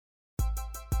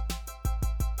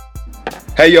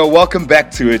Hey yo, welcome back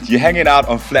to it. You're hanging out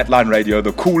on Flatline Radio,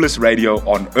 the coolest radio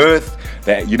on earth.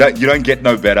 That you don't get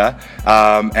no better.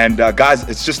 Guys,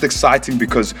 it's just exciting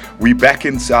because we're back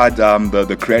inside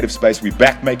the creative space. We're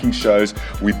back making shows.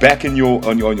 We're back on your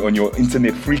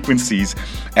internet frequencies,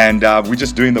 and we're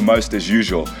just doing the most as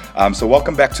usual. So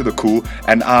welcome back to the cool.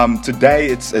 And today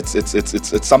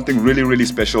it's something really, really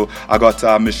special. I got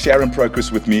Ms. Sharon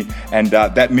Procris with me, and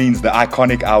that means the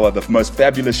iconic hour, the most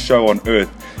fabulous show on earth,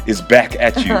 is back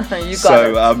at you. You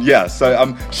got it.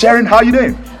 Sharon, how are you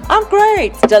doing? I'm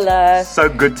great, Dilla. So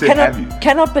good to have you.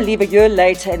 Cannot believe a year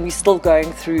later and we're still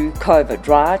going through COVID,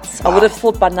 right? Wow. I would have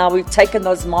thought by now we've taken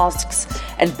those masks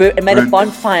and made a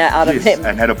bonfire out of them.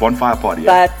 And had a bonfire party.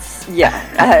 But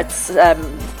it's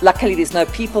luckily there's no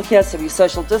people here, so we're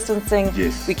social distancing.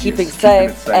 Yes, we're keeping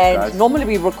safe, and guys. Normally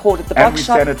we record at the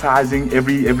bookshop. And we're sanitizing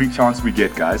every chance we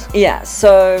get, guys. Yeah,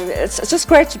 so it's just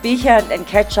great to be here and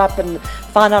catch up and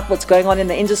find out what's going on in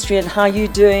the industry and how you're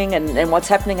doing and what's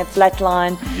happening at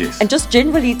Flatline. Yes. And just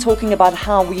generally talking about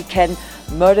how we can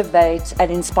motivate and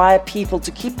inspire people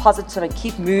to keep positive and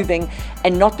keep moving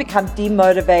and not become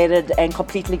demotivated and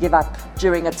completely give up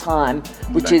during a time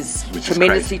which is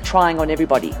tremendously trying on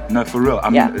everybody. No, for real. I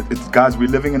mean, guys, we're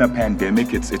living in a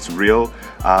pandemic. It's real.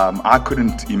 I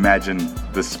couldn't imagine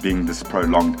this being this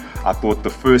prolonged. I thought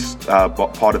the first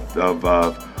part of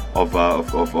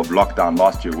lockdown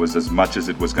last year was as much as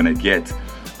it was going to get,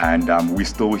 and we're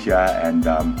still here, and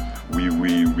we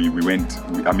went.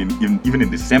 I mean, even in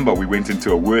December, we went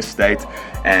into a worse state,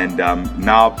 and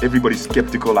now everybody's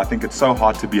skeptical. I think it's so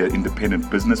hard to be an independent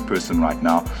business person right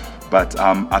now. But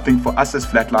I think for us as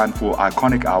Flatline, for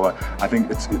Iconic Hour, I think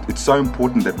it's so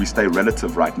important that we stay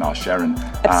relative right now, Sharon.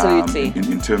 Absolutely.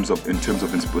 In terms of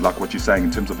like what you're saying,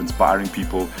 in terms of inspiring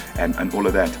people and all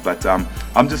of that. But I'm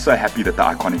just so happy that the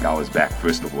Iconic Hour is back.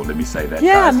 First of all, let me say that.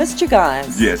 Yeah, guys. I missed you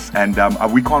guys. Yes, and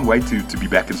we can't wait to be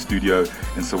back in studio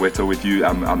in Soweto with you.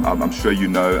 I'm sure you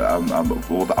know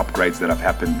of all the upgrades that have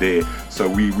happened there. So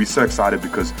we're so excited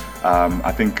because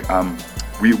I think.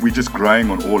 We're just growing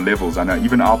on all levels. I know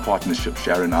even our partnership,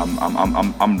 Sharon.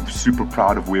 I'm super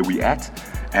proud of where we're at,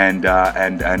 and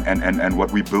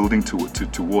what we're building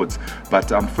towards.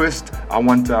 But first, I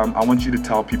want you to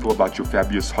tell people about your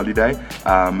fabulous holiday.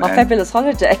 My fabulous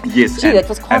holiday. Yes, Gee, that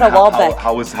was quite a while back.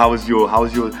 How was your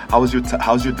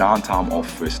downtime off?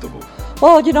 First of all.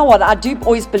 Well, you know what? I do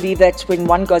always believe that when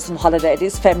one goes on holiday, it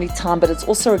is family time, but it's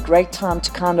also a great time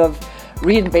to kind of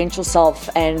reinvent yourself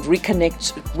and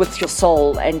reconnect with your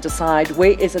soul and decide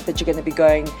where is it that you're going to be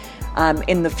going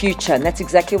in the future. And that's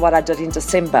exactly what I did in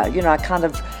December. You know, I kind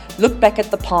of looked back at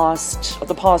the past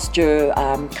year,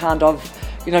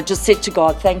 just said to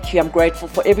God, thank you, I'm grateful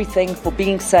for everything, for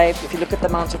being safe. If you look at the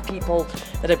amount of people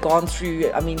that have gone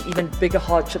through, even bigger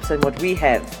hardships than what we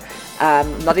have,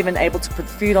 not even able to put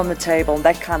food on the table and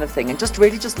that kind of thing. And just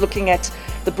really just looking at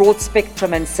the broad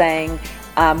spectrum and saying,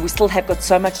 we still have got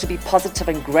so much to be positive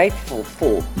and grateful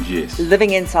for. Yes.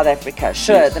 Living in South Africa.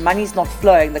 Sure, the money's not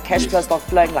flowing, the cash flow's not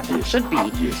flowing like it should be.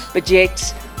 But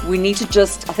yet, we need to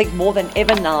just, I think more than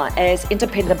ever now, as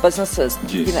independent businesses,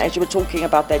 as you were talking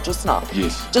about that just now,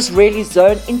 just really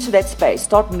zone into that space,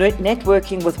 start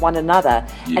networking with one another,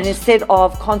 and instead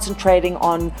of concentrating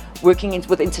on working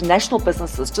with international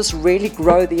businesses, just really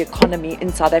grow the economy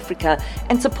in South Africa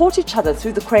and support each other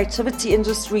through the creativity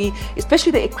industry,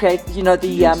 especially the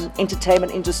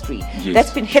entertainment industry. That's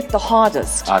been hit the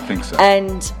hardest. I think so.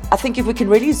 And I think if we can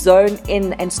really zone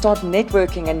in and start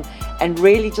networking and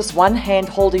really just one hand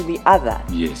holding the other,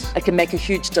 it can make a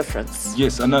huge difference.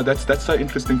 Yes, I know that's so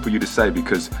interesting for you to say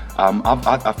because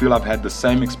I feel I've had the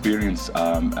same experience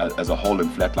as a whole in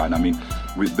Flatline. I mean,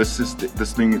 this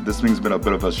thing's been a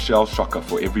bit of a shell shocker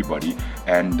for everybody,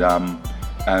 and I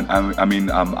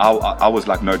was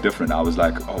like no different. I was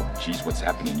like, oh geez, what's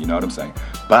happening? You know what I'm saying?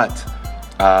 But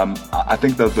I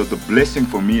think the blessing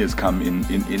for me has come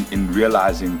in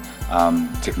realizing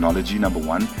technology, number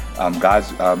one.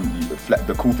 Guys,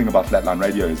 the cool thing about Flatline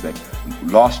Radio is that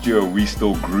last year we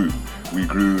still grew. We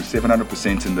grew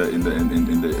 700% in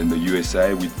the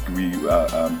USA. We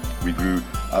grew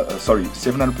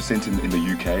 700% in the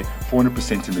UK,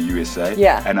 400% in the USA,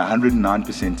 and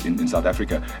 109% in South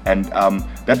Africa. And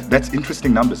that's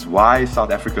interesting numbers. Why is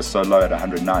South Africa so low at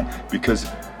 109? Because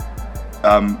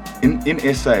in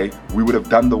SA we would have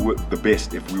done the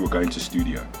best if we were going to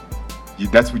studio.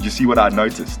 That's what you see. What I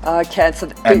noticed. Okay, so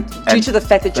due to the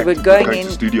fact that you were going in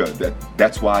to studio,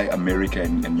 that's why America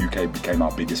and UK became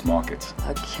our biggest markets.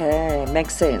 Okay,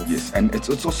 makes sense. Yes, and it's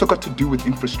also got to do with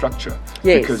infrastructure.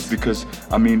 Yes. Because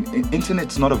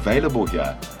internet's not available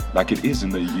here. like it is in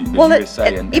the Well,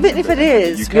 USA. And even if it the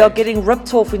is, UK. we are getting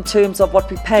ripped off in terms of what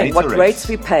we're paying, Data what rates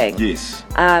we're paying. Yes.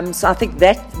 So I think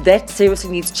that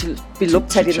seriously needs to be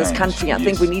looked at in this change, country. I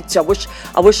think yes. we need to.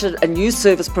 I wish a new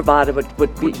service provider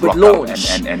would rock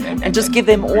launch out and just give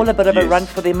them all a bit of a yes. run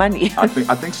for their money. I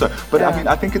think so. But Yeah. I mean,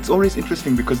 I think it's always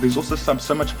interesting because there's also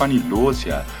so much funny laws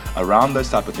here around those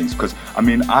type of things. Because I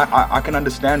mean, I can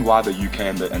understand why the UK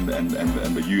and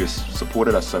the US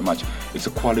supported us so much. It's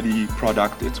a quality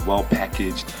product. It's well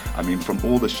packaged. I mean, from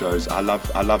all the shows, I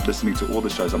love listening to all the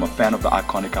shows. I'm a fan of the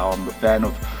Iconic Hour. I'm a fan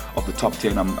of the Top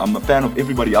 10. I'm a fan of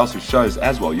everybody else's shows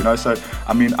as well. You know, so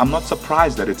I mean, I'm not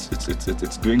surprised that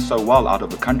it's doing so well out of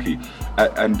the country.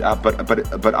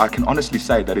 But I can honestly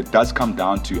say that it does come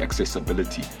down to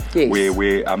accessibility. Yes.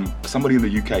 Where somebody in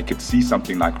the UK could see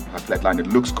something like Flatline, it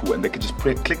looks cool, and they could just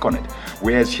click on it.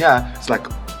 Whereas here, it's like,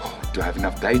 oh, do I have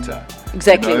enough data?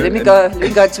 Exactly. You know, let me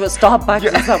go to a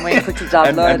Starbucks or somewhere and quickly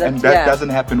download it. and that doesn't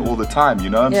happen all the time, you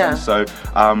know what I'm saying? So,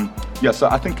 so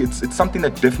I think it's something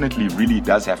that definitely really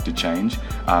does have to change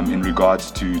in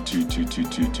regards to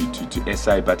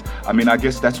SA. But I mean, I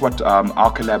guess that's what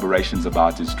our collaboration's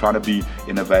about, is trying to be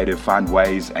innovative, find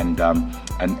ways, and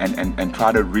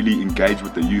try to really engage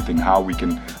with the youth in how we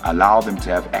can allow them to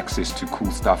have access to cool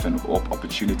stuff and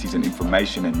opportunities and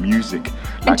information and music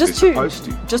like And they're supposed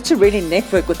to. just to really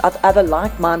network with other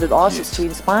like-minded artists Yes. to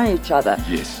inspire each other.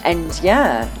 Yes. And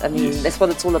I mean, Yes. that's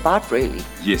what it's all about, really.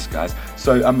 Yes, guys.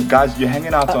 So, guys, you're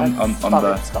hanging out on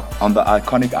the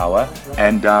Iconic Hour,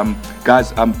 and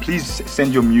guys, please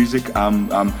send your music.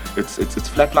 It's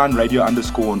Flatline Radio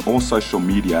 _ on all social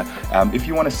media. If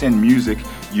you want to send music,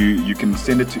 you can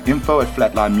send it to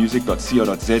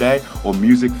info@flatlinemusic.co.za or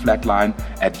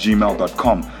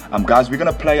musicflatline@gmail.com. Guys, we're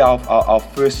gonna play our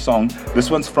first song. This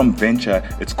one's from Venture.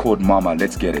 It's called Mama.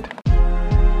 Let's get it.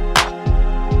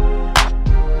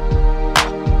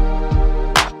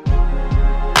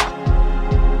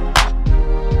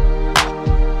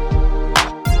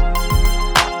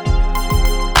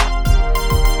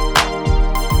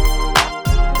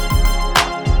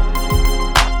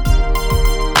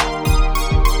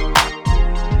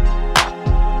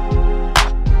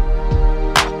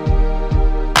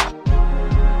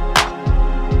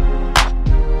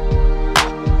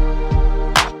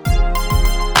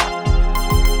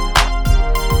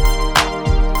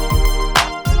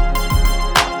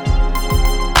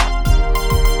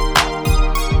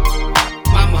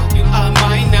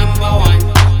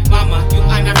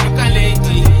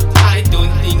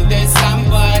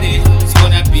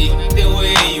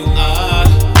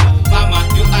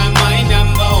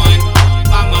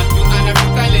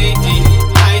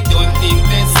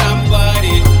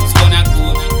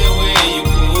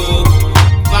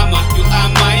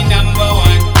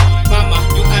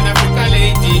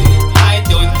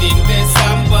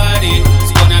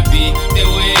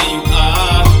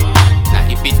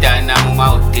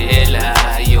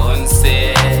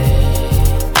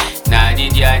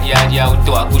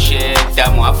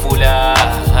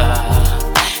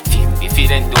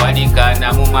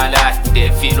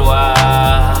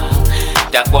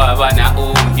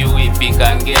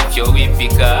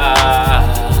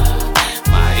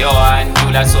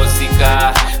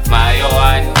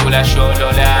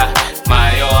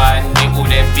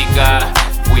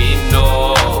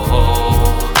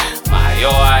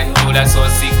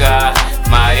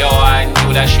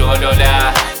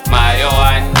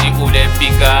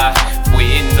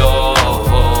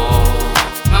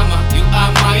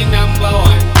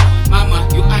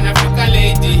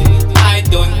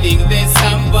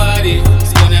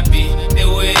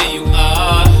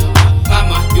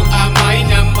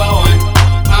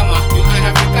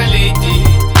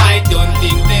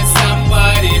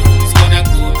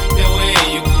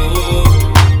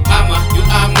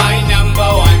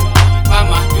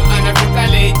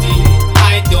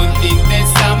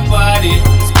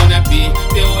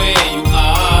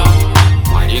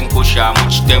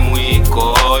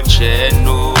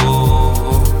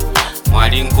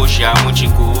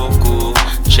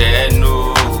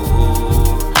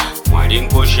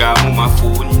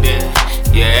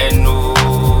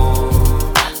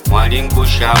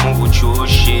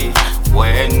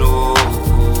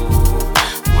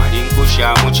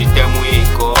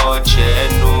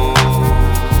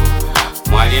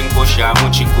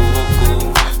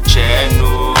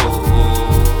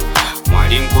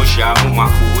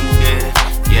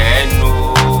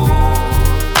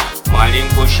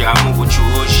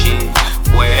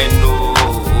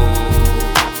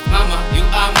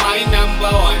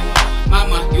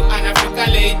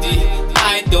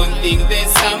 I don't think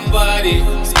there's somebody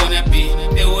who's gonna be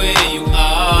the way you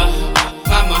are.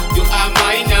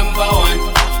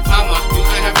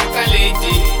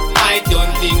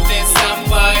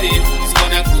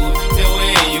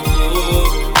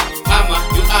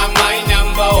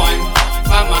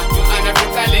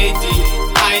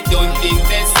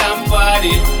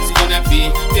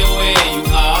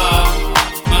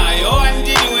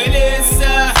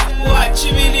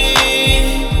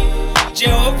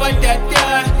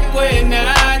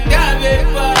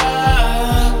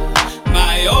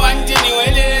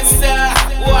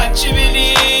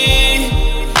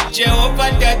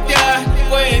 Jehovah Tata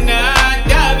Kwena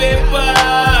Dabepa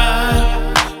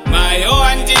Mayo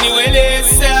Antini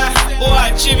Welesa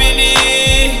Wachibili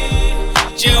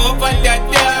Jehovah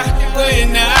Tata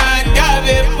Kwena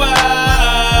Dabepa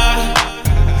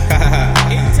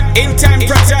In Time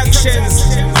Productions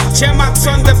Chemax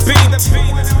on the beat.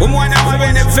 We wanna have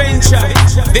an adventure.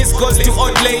 This goes to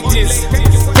old ladies.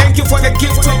 Thank you for the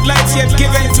gift of life you have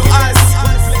given to us.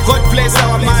 God bless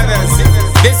our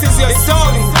mothers. This is your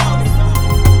song.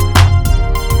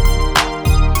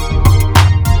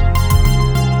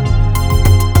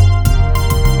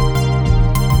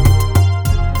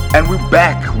 And we're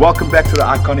back. Welcome back to the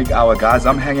Iconic Hour, guys.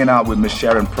 I'm hanging out with Miss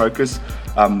Sharon Procus,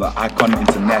 the Icon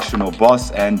International boss.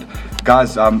 And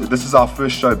guys, this is our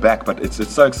first show back, but it's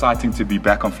so exciting to be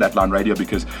back on Flatline Radio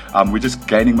because we're just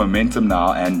gaining momentum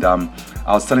now. And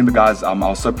I was telling the guys, I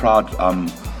was so proud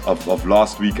of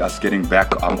last week, us getting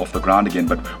back off the ground again.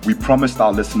 But we promised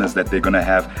our listeners that they're going to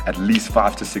have at least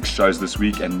 5 to 6 shows this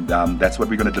week, and that's what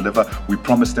we're going to deliver. We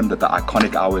promised them that the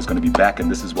Iconic Hour is going to be back,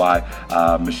 and this is why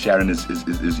Ms. Sharon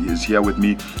is here with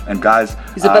me. And guys,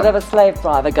 he's a bit of a slave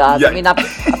driver, guys. Yeah. I mean, I've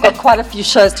got quite a few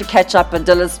shows to catch up, and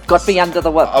Dilla's got me under the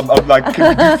whip. I'm like,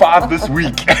 can we do 5 this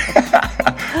week?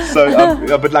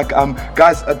 So, but like,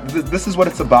 guys, this is what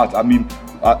it's about. I mean,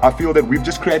 I feel that we've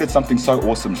just created something so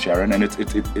awesome, Sharon, and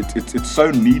it's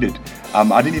so needed.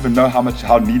 I didn't even know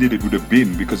how needed it would have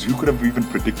been, because who could have even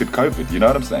predicted COVID? You know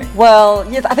what I'm saying? Well,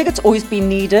 yes, I think it's always been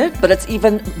needed, but it's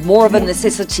even more of a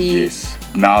necessity yes,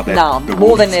 now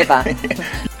more than ever.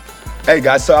 Hey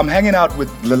guys, so I'm hanging out with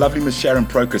the lovely Miss Sharon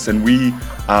Procus, and the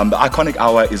Iconic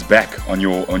Hour is back on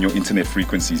your internet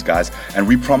frequencies, guys. And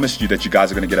we promised you that you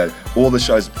guys are going to get all the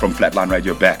shows from Flatline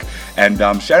Radio back. And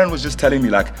Sharon was just telling me,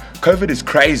 like, COVID is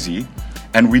crazy,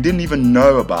 and we didn't even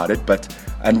know about it,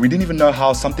 and we didn't even know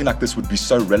how something like this would be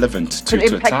so relevant to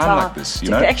a time like this,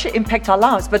 you know? To actually impact our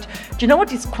lives. But do you know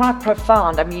what is quite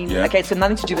profound? I mean, Yeah. okay, so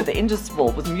nothing to do with the industry,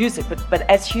 with music, but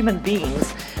as human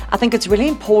beings, I think it's really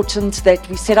important that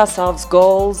we set ourselves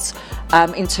goals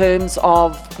in terms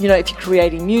of, you know, if you're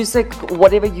creating music,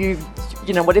 whatever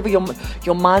whatever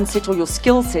your mindset or your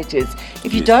skill set is,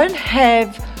 if you Yes. don't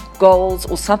have goals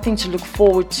or something to look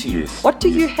forward to, Yes, what do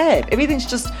yes. you have? Everything's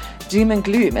just doom and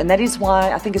gloom, and that is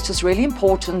why I think it's just really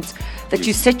important that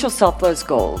you Yes. set yourself those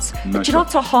goals. No, but you're sure.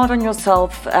 not so hard on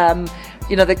yourself, that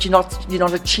you're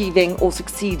not achieving or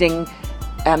succeeding,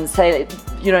 say,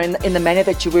 in the manner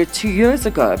that you were 2 years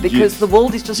ago, because Yes. the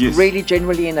world is just Yes. really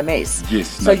generally in a mess. Yes,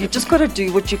 So no, you've just got to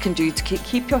do what you can do to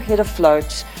keep your head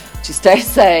afloat, to stay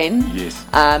sane. Yes.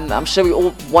 I'm sure we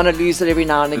all want to lose it every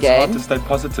now and It's again. hard to stay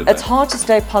positive. It's hard to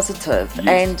stay positive. Yes.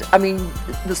 And I mean,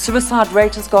 the suicide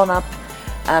rate has gone up.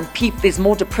 There's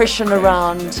more depression Crazy.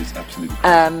 around. That is absolutely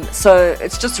crazy. So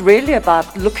it's just really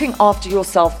about looking after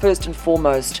yourself first and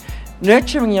foremost,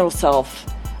 nurturing yourself.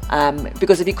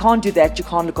 Because if you can't do that, you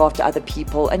can't look after other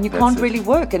people, and you That's can't it. really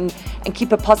work and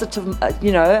keep a positive,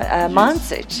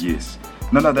 mindset. Yes.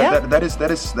 No, Yeah.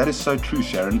 that is so true,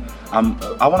 Sharon.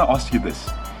 I want to ask you this.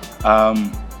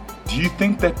 Do you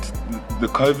think that the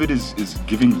COVID is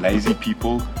giving lazy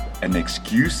people an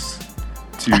excuse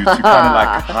to kind of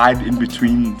like hide in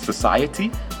between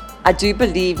society? I do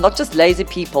believe not just lazy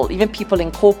people, even people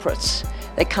in corporate.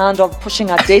 They're kind of pushing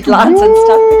out deadlines and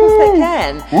stuff because they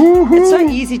can. It's so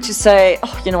easy to say,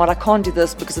 oh, you know what, I can't do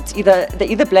this because they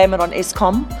either blame it on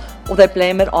ESCOM or they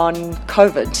blame it on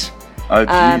COVID. Oh,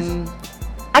 jeez.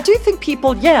 I do think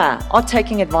people, are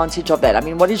taking advantage of that. I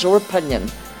mean, what is your opinion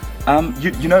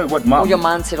You know what, or your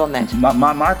mindset on that?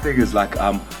 my thing is like,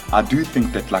 I do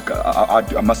think that like,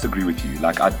 I must agree with you.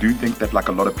 Like, I do think that like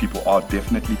a lot of people are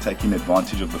definitely taking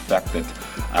advantage of the fact that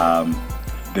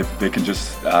they can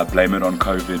just blame it on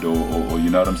COVID or you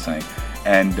know what I'm saying.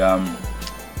 And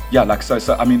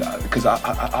so I mean, because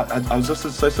I was just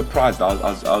so surprised. I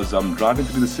was driving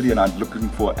through the city and I was looking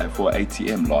for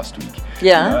ATM last week.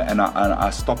 Yeah. You know, and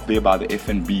I stopped there by the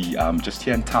FNB just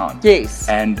here in town. Yes.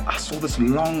 And I saw this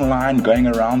long line going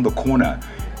around the corner,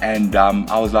 and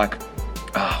I was like,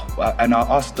 and I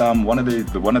asked one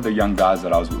of the young guys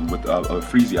that I was with,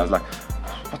 Freezy. I was like,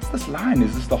 what's this line?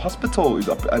 Is this the hospital?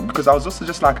 Because I was also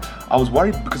just like, I was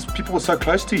worried because people were so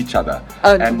close to each other.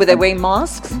 Oh, were they wearing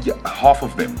masks? Yeah, half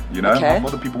of them, you know, Okay. half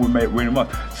of the people were wearing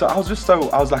masks. So I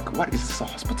was like, what, is this a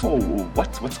hospital? Or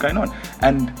what's going on?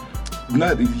 And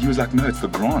no, he was like, no, it's the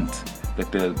grant.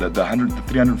 That the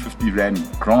 350 Rand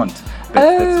grant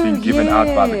that's been given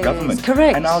out by the government.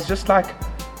 Correct. And I was just like,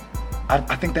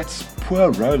 I think that's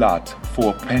poor rollout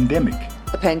for a pandemic.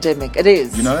 The pandemic, it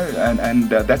is. You know, and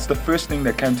that's the first thing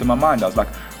that came to my mind. I was like,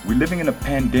 we're living in a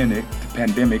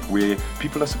pandemic where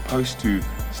people are supposed to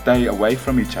stay away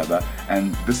from each other,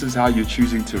 and this is how you're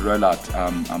choosing to roll out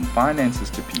finances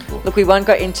to people. Look, we won't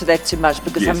go into that too much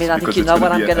because Yes, I think because you it's know gonna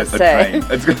what I'm be going a to say. drain.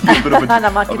 It's going to be a bit of a And I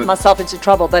might get myself into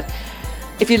trouble, but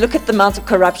if you look at the amount of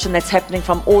corruption that's happening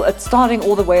it's starting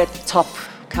all the way at the top,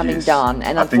 coming Yes. down,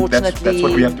 and I think unfortunately, that's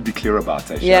what we have to be clear about.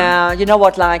 Sharon. yeah, you know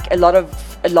what? Like a lot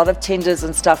of tenders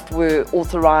and stuff were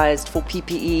authorized for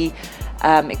PPE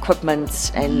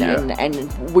equipment,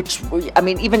 and which, I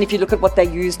mean, even if you look at what they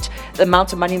used, the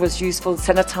amount of money was used for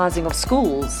sanitizing of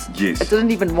schools. Yes. It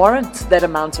didn't even warrant that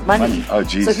amount of money. Oh,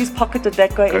 geez. So whose pocket did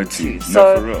that go Go into? to. So,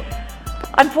 No, for real.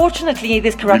 unfortunately,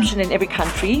 there's corruption in every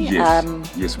country.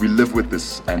 Yes, we live with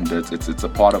this, and it's a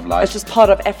part of life. It's just part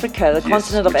of Africa, the Yes,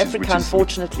 continent of which is- Africa, which is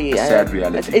unfortunately. a sad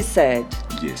reality. It is sad.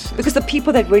 Yes. Because the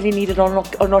people that really need it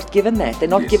are not given that. They're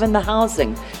not Yes. given the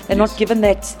housing. They're Yes. not given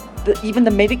that, even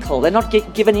the medical. They're not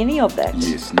given any of that.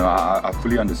 Yes, no, I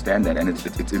fully understand that, and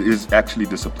it is actually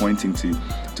disappointing to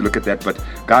look at that. But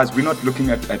guys, we're not looking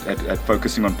at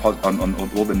focusing on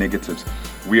all the negatives.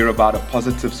 We're about a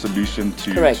positive solution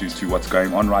to what's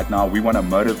going on right now. We want to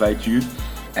motivate you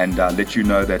and let you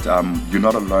know that you're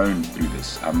not alone through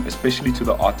this, especially to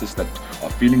the artists that are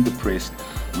feeling depressed.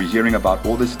 We're hearing about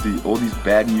all these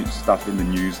bad news stuff in the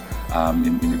news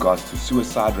in regards to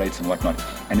suicide rates and whatnot,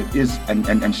 and it is,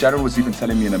 and Sharon was even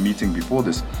telling me in a meeting before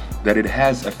this that it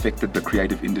has affected the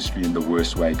creative industry in the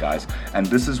worst way, guys. And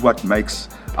this is what makes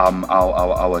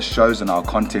our shows and our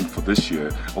content for this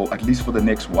year, or at least for the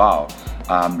next while,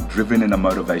 driven in a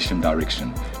motivation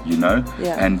direction, you know.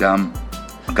 Yeah. And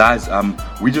guys,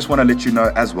 we just want to let you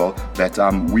know as well that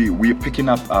we're picking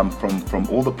up from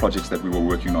all the projects that we were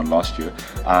working on last year.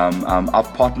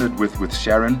 I've partnered with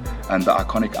Sharon and the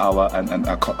Iconic Hour and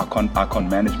Icon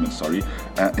Management,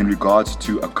 in regards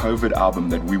to a COVID album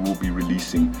that we will be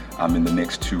releasing in the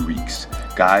next 2 weeks.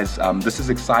 Guys, this is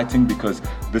exciting because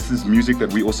this is music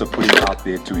that we also putting out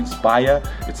there to inspire.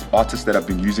 It's artists that have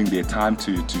been using their time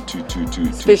to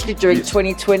Especially during yes.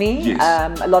 2020.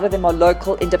 Yes. A lot of them are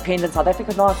local, independent South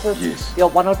African artists. Yes. There are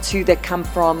one or two that come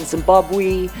from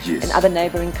Zimbabwe Yes. and other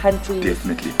neighboring countries.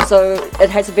 Definitely. So it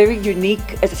has a very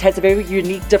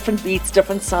unique, different beats,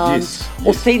 different sounds, Yes, yes.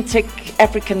 authentic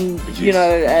African,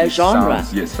 Yes, genre.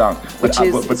 sounds. Which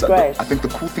is great. I think the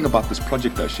cool thing about this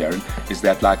project, though, Sharon, is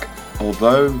that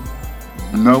although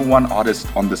no one artist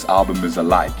on this album is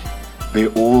alike, they're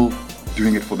all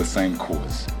doing it for the same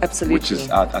cause. Absolutely. Which is,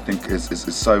 I think, is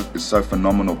so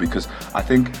phenomenal, because I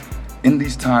think in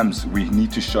these times we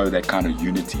need to show that kind of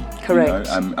unity. Correct.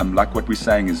 Like what we're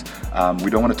saying is, we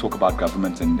don't want to talk about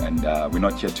government, and we're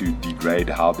not here to degrade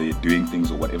how they're doing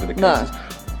things or whatever the case No. is.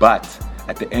 But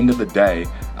at the end of the day,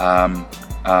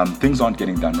 things aren't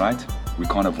getting done right. We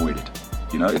can't avoid it.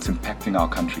 It's impacting our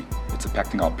country. It's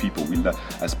impacting our people. We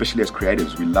especially as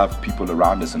creatives, we love people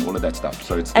around us and all of that stuff.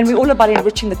 So And we're all about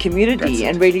enriching the community That's it.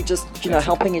 and really just, That's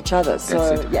helping each other. That's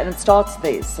So, it. yeah, and it starts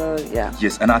there. So, yeah.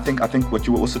 Yes, and I think what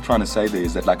you were also trying to say there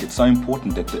is that it's so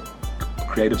important that the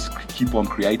creatives keep on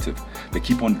creative. They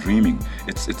keep on dreaming.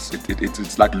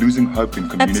 It's like losing hope in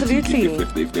community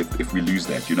if we lose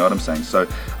that. You know what I'm saying? So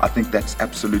I think that's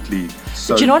absolutely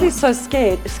so. Do you know what is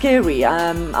important. so scary?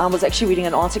 I was actually reading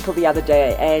an article the other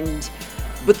day, and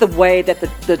with the way that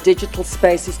the digital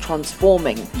space is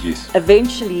transforming, Yes.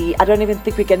 eventually I don't even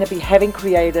think we're going to be having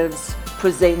creatives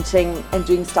presenting and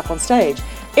doing stuff on stage.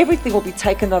 Everything will be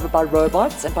taken over by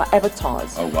robots and by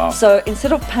avatars. Oh, wow. So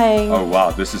instead of paying... Oh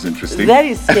wow, this is interesting. That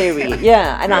is scary,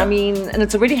 yeah. And Yeah. I mean, and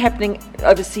it's already happening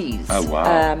overseas. Oh,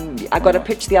 wow. I got a Wow.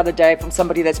 pitch the other day from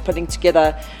somebody that's putting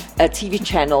together a TV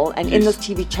channel, and in Yes. this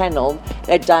TV channel,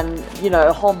 they've done,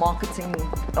 a whole marketing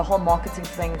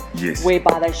thing, Yes.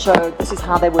 whereby they show this is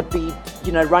how they would be,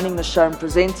 running the show and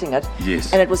presenting it.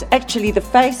 Yes. And it was actually the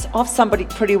face of somebody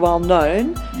pretty well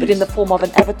known, but in Yes. the form of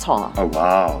an avatar. Oh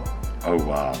wow. Oh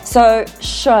wow. So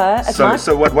sure, it might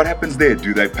So what happens there?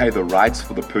 Do they pay the rights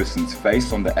for the person's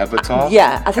face on the avatar?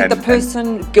 Yeah, I think And- the person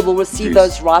will receive Yes,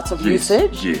 those rights of yes,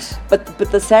 usage. yes. But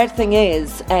the sad thing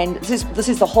is, and this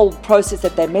is the whole process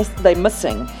that they're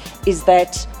missing, is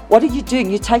that what are you doing?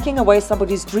 You're taking away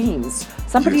somebody's dreams.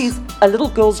 A little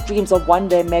girl's dreams of one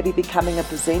day maybe becoming a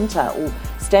presenter or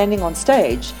standing on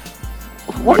stage.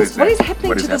 What is happening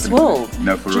What to is this happening to world? them?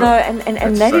 No, for Do you real. know, and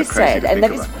That's that so is crazy sad. to And that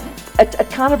think is, about. it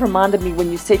kind of reminded me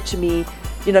when you said to me,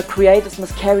 creators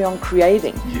must carry on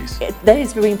creating. Yes. That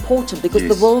is very important because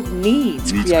Yes. the world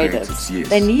needs creatives. Yes.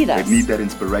 They need us. They need that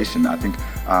inspiration. I think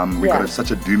we've Yeah. got such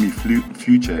a doomy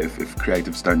future if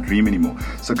creatives don't dream anymore.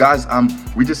 So guys,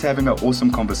 we're just having an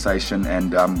awesome conversation,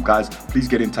 and guys, please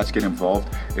get in touch, get involved.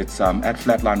 It's at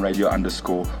Flatline Radio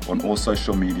 _ on all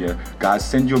social media. Guys,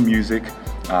 send your music.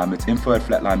 It's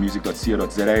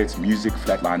info@flatlinemusic.co.za. It's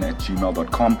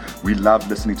musicflatline@gmail.com. We love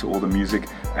listening to all the music,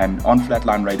 and on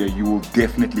Flatline Radio you will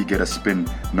definitely get a spin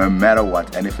no matter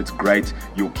what, and if it's great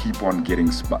you'll keep on getting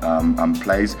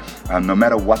plays. No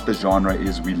matter what the genre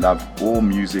is, we love all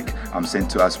music sent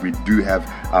to us. We do have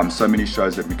so many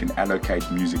shows that we can allocate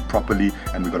music properly,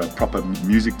 and we've got a proper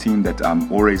music team that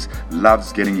always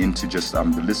loves getting into just the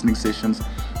listening sessions.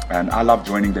 And I love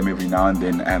joining them every now and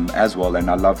then as well. And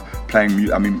I love playing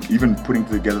music. I mean, even putting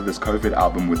together this COVID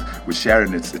album with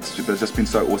Sharon, it's just been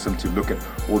so awesome to look at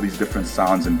all these different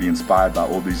sounds and be inspired by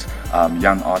all these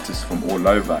young artists from all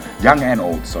over, young and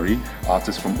old,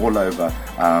 artists from all over.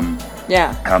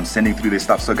 Sending through their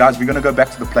stuff. So guys, we're gonna go back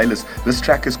to the playlist. This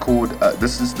track is called.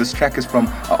 This track is from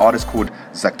an artist called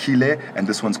Zakile, and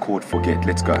this one's called Forget.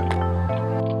 Let's go.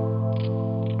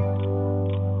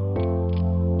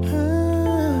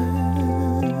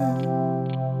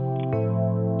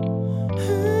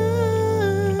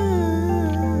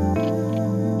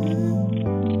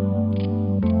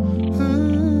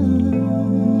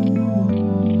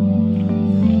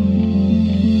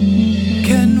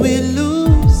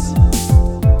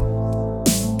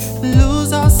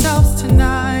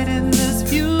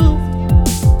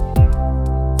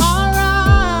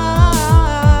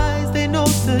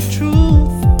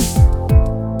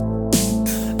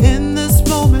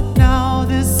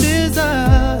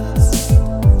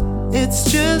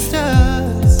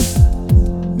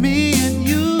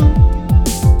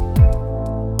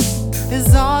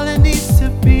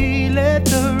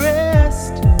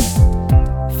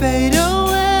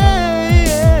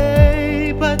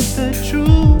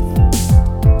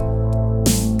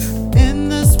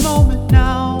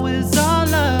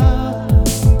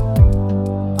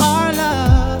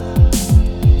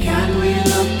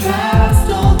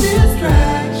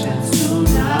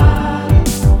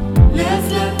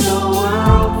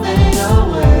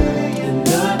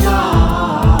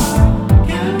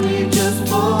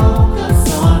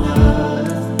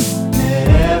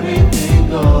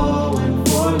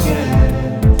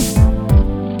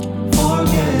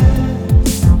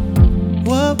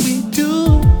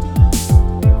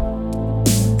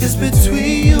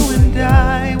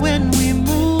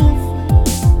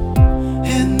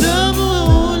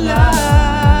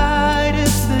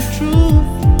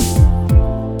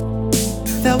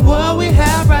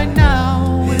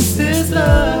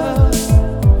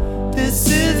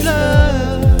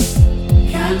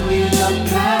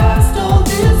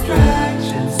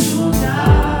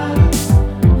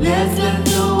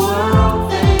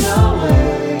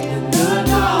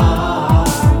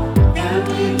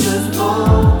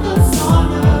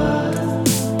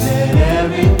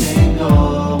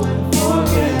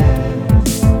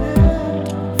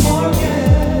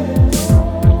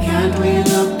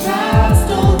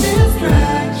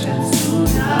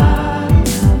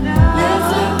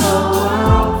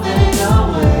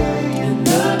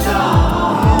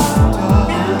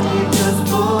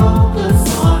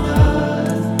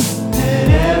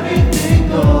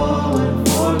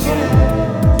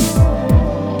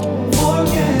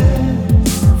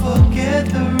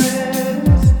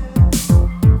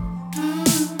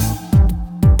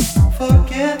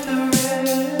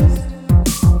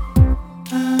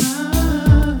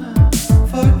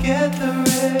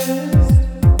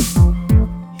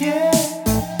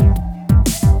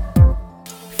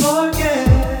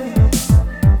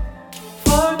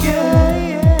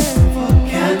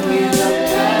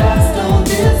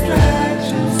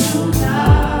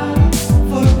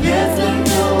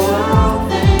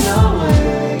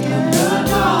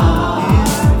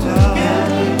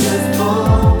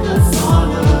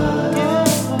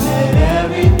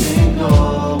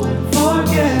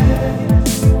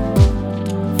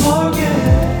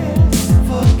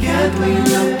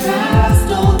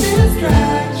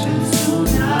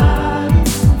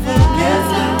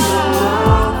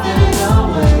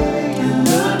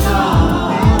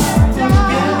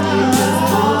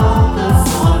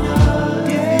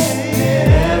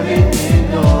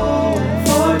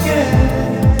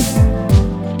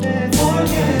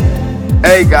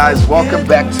 Hey guys, welcome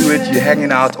back to it. You're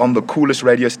hanging out on the coolest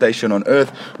radio station on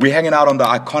earth. We're hanging out on the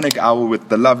iconic hour with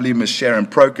the lovely Miss Sharon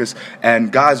Procus.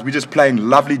 And guys, we're just playing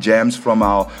lovely jams from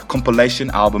our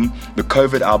compilation album, the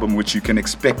COVID album, which you can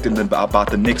expect in about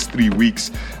the next 3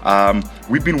 weeks.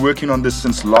 We've been working on this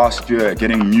since last year,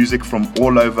 getting music from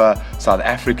all over South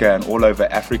Africa and all over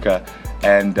Africa.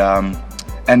 And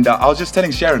I was just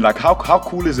telling Sharon, like, how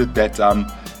cool is it that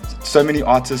so many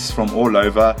artists from all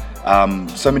over,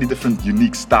 so many different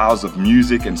unique styles of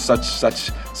music, and such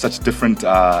different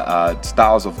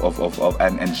styles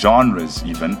and genres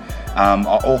even,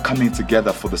 are all coming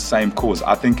together for the same cause.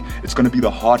 I think it's going to be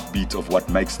the heartbeat of what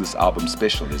makes this album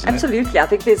special, isn't it? Absolutely. I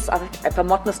think there's, if I'm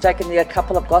not mistaken, there are a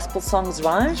couple of gospel songs,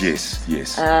 right?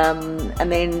 Yes.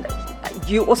 And then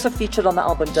you also featured on the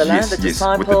album, Dylan, Yes, the yes,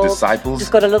 Disciples. with the Disciples.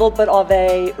 Just got a little bit of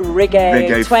a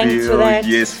reggae twang feel. to that,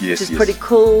 Yes, which is pretty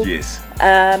cool. Yes.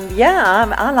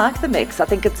 I like the mix. I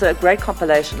think it's a great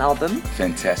compilation album.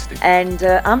 Fantastic. And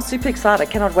I'm super excited.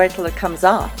 I cannot wait till it comes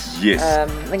out. Yes. I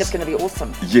think it's going to be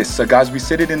awesome. Yes. So guys, we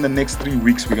said it in the next 3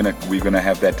 weeks. We're gonna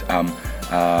have that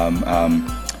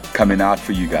coming out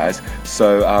for you guys.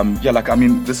 So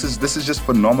this is just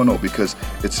phenomenal, because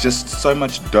it's just so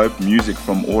much dope music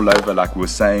from all over, like we were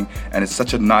saying, and it's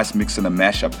such a nice mix and a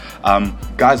mashup.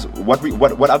 Guys,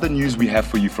 what other news we have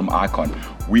for you from Icon?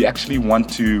 We actually want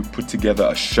to put together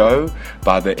a show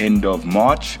by the end of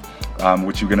March,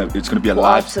 which it's gonna be a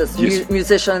live. Artists,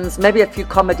 musicians, maybe a few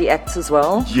comedy acts as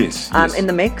well. Yes. In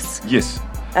the mix. Yes.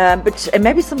 But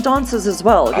maybe some dancers as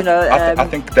well. I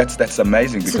think that's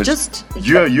amazing, because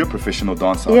you're a professional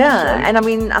dancer. Yeah, and I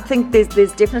mean, I think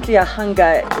there's definitely a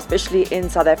hunger, especially in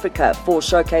South Africa, for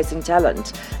showcasing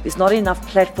talent. There's not enough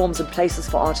platforms and places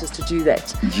for artists to do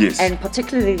that. Yes. And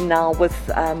particularly now with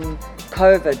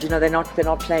COVID, they're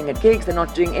not playing at gigs, they're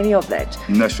not doing any of that.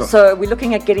 No, sure. So we're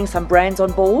looking at getting some brands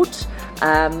on board,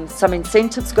 some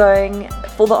incentives going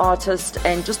for the artist,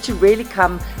 and just to really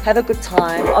come have a good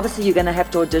time. Obviously, you're going to have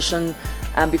to audition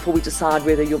before we decide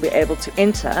whether you'll be able to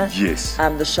enter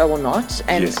the show or not.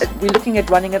 And we're looking at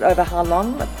running it over how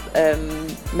long?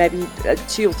 Maybe a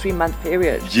 2 or 3 month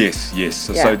period. Yes.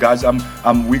 So guys,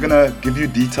 we're gonna give you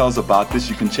details about this.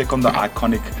 You can check on the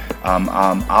Iconic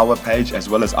our page, as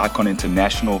well as Icon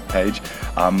International page.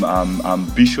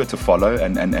 Be sure to follow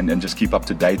and just keep up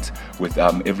to date with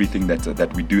everything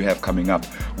that we do have coming up.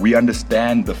 We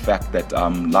understand the fact that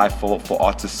life for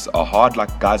artists are hard.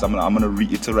 Like, guys, I'm gonna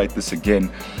reiterate this again.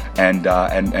 And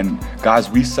guys,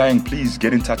 we're saying, please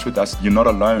get in touch with us. You're not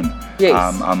alone.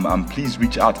 Yes. Please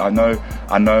reach out. I know.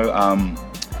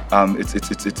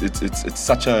 It's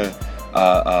such a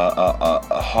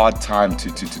hard time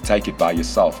to take it by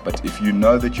yourself. But if you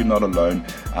know that you're not alone,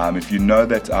 if you know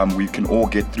that we can all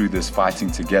get through this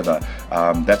fighting together,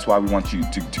 that's why we want you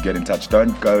to get in touch.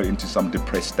 Don't go into some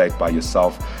depressed state by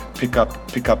yourself. Pick up,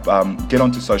 get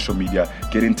onto social media,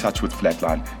 get in touch with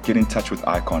Flatline, get in touch with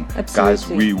Icon.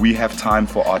 Absolutely. Guys, we have time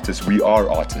for artists. We are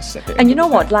artists at the end. And you know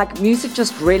what? Like, music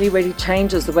just really, really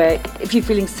changes the way, if you're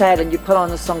feeling sad and you put on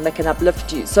a song that can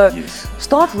uplift you. So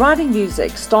start writing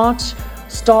music, start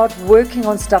working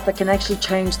on stuff that can actually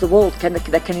change the world,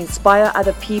 that can inspire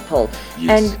other people.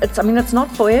 And it's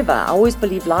not forever. I always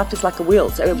believe life is like a wheel.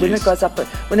 So when it goes up,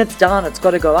 when it's down, it's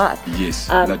got to go up.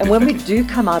 And when we do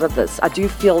come out of this, I do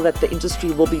feel that the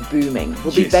industry will be booming.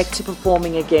 We'll be back to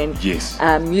performing again.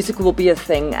 Music will be a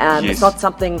thing. It's not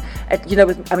something,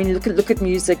 look at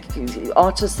music.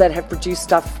 Artists that have produced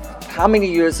stuff how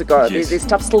many years ago, there's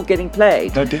stuff still getting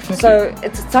played. No, definitely. So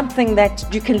it's something that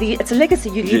you can leave. It's a legacy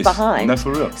you leave behind. No,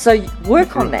 for real. So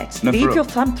work on that. Leave your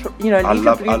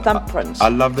thumbprint. I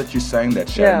love that you're saying that,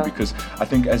 Sharon, because I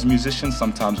think as musicians,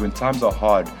 sometimes when times are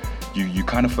hard, you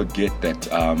kind of forget that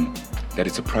that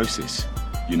it's a process,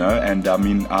 And I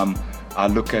mean, I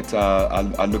look at a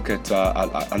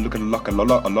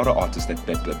lot of artists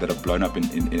that have blown up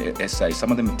in SA.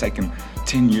 Some of them have taken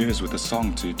 10 years with a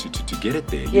song to get it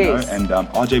there, you know. And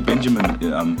RJ Benjamin,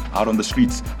 Out on the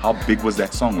Streets, how big was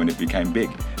that song when it became big?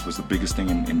 It was the biggest thing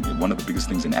in one of the biggest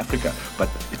things in Africa. But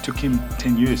it took him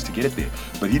 10 years to get it there.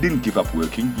 But he didn't give up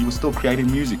working. He was still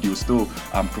creating music. He was still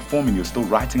performing. He was still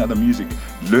writing other music,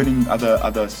 learning other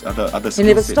skill He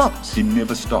never sets. stopped. He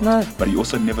never stopped. No. But he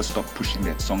also never stopped pushing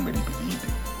that song that he believed in.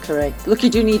 Correct. Look, you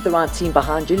do need the right team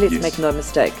behind you. Let's make no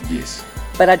mistake. Yes.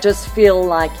 But I just feel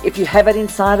like if you have it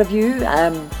inside of you,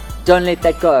 don't let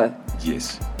that go.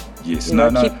 Yes. Yes. You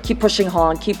know, keep pushing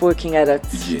hard, keep working at it.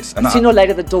 Yes. And sooner or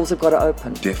later the doors have got to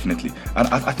open. Definitely. And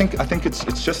I think it's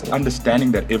just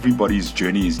understanding that everybody's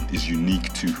journey is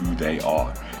unique to who they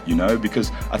are. You know,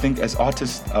 because I think as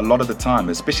artists, a lot of the time,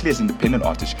 especially as independent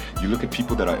artists, you look at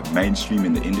people that are mainstream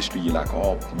in the industry, you're like,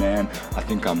 oh man, I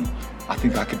think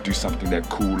I could do something that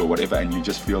cool or whatever, and you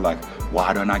just feel like,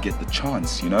 why don't I get the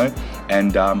chance, you know?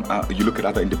 And you look at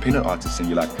other independent artists and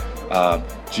you're like,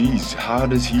 geez, how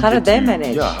did he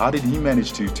manage? Yeah, how did he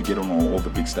manage to get on all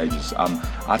the big stages?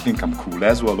 I think I'm cool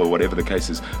as well, or whatever the case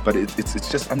is. But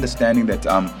it's just understanding that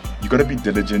you got to be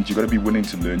diligent, you got to be willing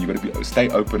to learn, you got to stay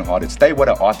open-hearted, stay what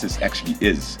an artist actually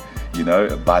is, you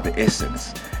know, by the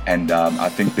essence. And I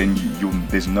think then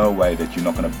there's no way that you're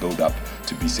not going to build up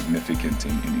to be significant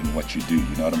in what you do.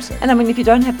 You know what I'm saying? And I mean, if you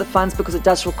don't have the funds, because it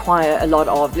does require a lot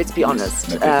of, let's be honest,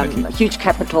 no, definitely. huge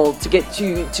capital to get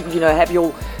to have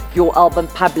your album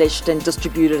published and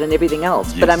distributed and everything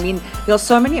else. Yes. But I mean, there are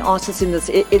so many artists in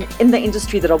the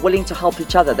industry that are willing to help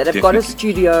each other, that have got a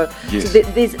studio. Yes. So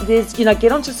there's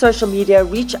get onto social media,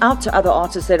 reach out to other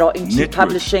artists that are into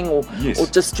publishing or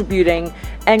distributing.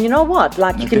 And you know what?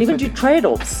 Like, you can even do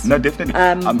trade-offs. No, definitely.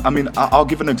 I mean, I'll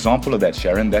give an example of that,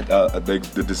 Sharon. That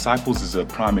the Disciples is a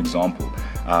prime example.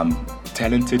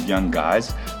 Talented young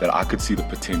guys that I could see the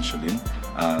potential in,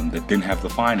 that didn't have the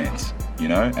finance,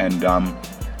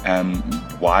 and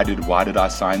why did I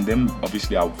sign them?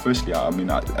 Obviously,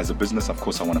 as a business, of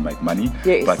course, I want to make money.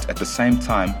 Yes. But at the same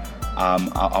time,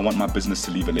 I want my business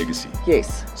to leave a legacy.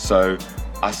 Yes. So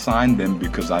I signed them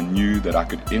because I knew that I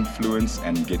could influence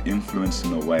and get influenced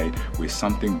in a way where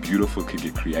something beautiful could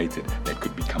get created that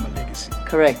could become a legacy.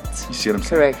 Correct. You see what I'm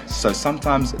saying? Correct. So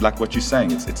sometimes, like what you're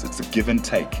saying, it's a give and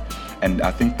take. And I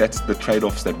think that's the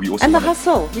trade-offs that we also and the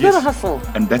hustle. You got to hustle.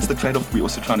 And that's the trade-off we're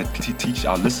also trying to teach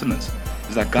our listeners.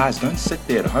 It's like, guys, don't sit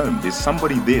there at home. There's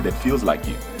somebody there that feels like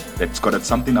you, that's got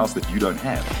something else that you don't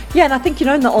have. Yeah, and I think,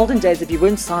 in the olden days, if you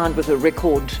weren't signed with a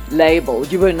record label,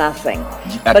 you were nothing.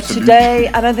 Absolutely. But today,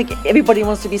 I don't think everybody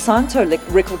wants to be signed to a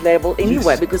record label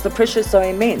anyway, because the pressure is so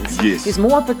immense. Yes. There's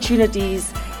more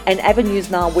opportunities and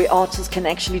avenues now where artists can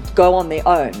actually go on their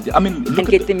own. I mean,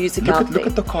 get their music out there. Look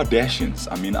at the Kardashians.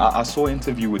 I mean, I saw an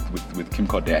interview with Kim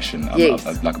Kardashian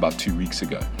like about 2 weeks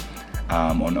ago.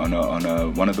 On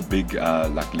one of the big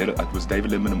it was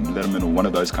David Letterman or one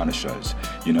of those kind of shows,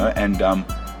 and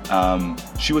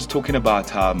she was talking about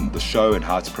the show and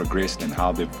how it's progressed and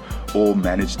how they've all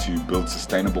managed to build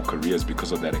sustainable careers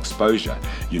because of that exposure,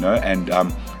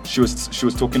 and she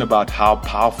was talking about how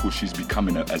powerful she's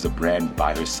becoming as a brand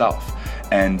by herself,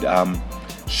 and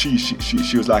she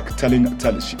was like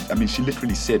she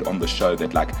literally said on the show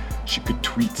that like she could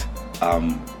tweet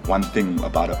one thing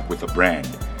about it with a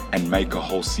brand and make a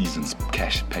whole season's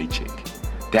cash paycheck.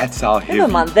 That's how heavy.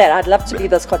 Never mind that. I'd love to be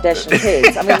those Kardashian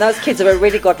kids. I mean, those kids have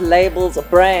already got labels of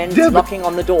brands knocking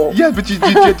on the door. Yeah, but you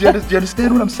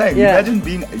understand what I'm saying? Yeah.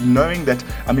 Imagine knowing that.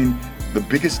 I mean, the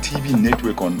biggest TV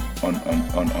network on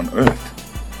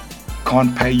earth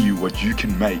can't pay you what you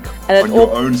can make on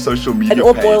your own social media page. It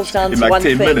all boils down to one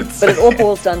 10 thing. Minutes. But it all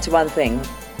boils down to one thing,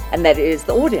 and that is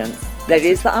the audience. That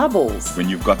is the eyeballs. When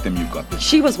you've got them, you've got them.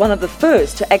 She was one of the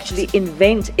first to actually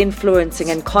invent influencing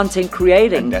and content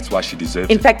creating. And that's why she deserves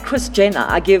it. In fact, Kris Jenner,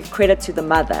 I give credit to the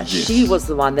mother. Yes. She was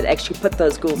the one that actually put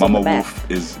those girls Mama on the map.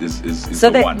 Wolf is so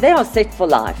the one. they are set for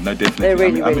life. No, definitely. They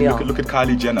really are. Look at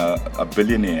Kylie Jenner, a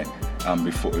billionaire.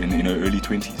 Before in her early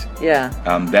 20s. Yeah.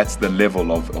 That's the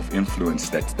level of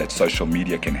influence that social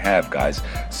media can have, guys.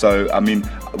 So I mean,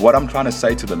 what I'm trying to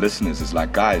say to the listeners is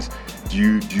like, guys, do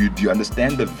you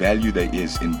understand the value there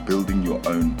is in building your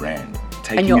own brand?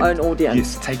 And your own audience.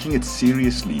 Yes, taking it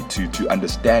seriously to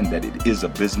understand that it is a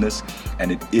business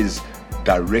and it is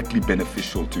directly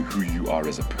beneficial to who you are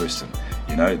as a person.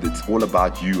 It's all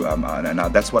about you, and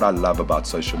that's what I love about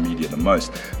social media the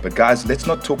most. But guys, let's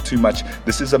not talk too much.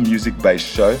 This is a music-based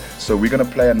show, so we're going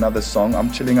to play another song. I'm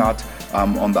chilling out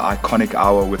on the iconic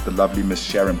hour with the lovely Miss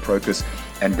Sharon Prokus.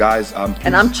 And guys,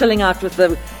 and I'm chilling out with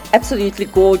the absolutely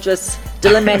gorgeous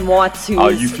Dylan Manwatts,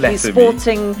 who's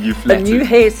sporting a new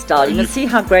hairstyle. You can see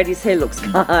how great his hair looks,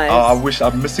 guys. I wish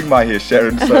I'm missing my hair,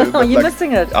 Sharon. So you're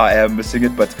missing it. I am missing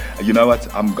it, but you know what?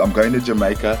 I'm going to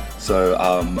Jamaica, so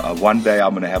one day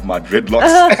I'm going to have my dreadlocks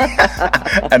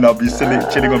and I'll be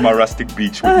chilling on my rustic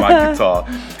beach with my guitar,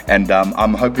 and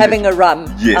I'm hoping having a rum.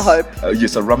 Yes, I hope.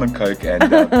 Yes, a rum and coke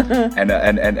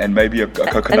and maybe a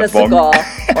coconut and a bong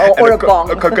cigar or a bong.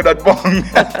 A coconut bong.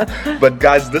 But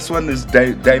guys, this one is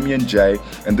Damien J,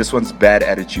 and this one's Bad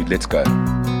Attitude. Let's go.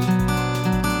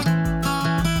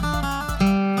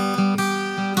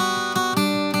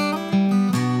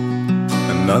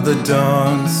 Another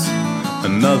dance,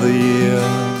 another year.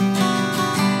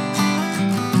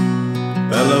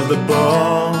 Belle of the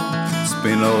ball, it's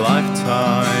been a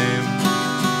lifetime.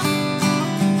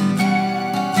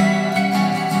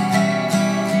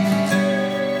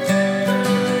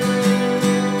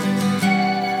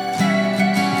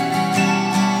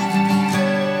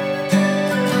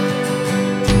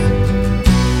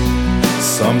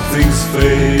 Some things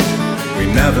fade, we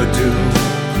never do.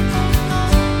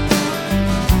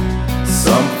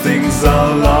 Some things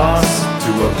are lost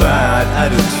to a bad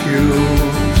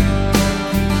attitude.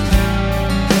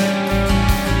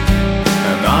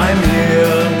 And I'm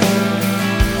here,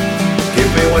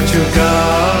 give me what you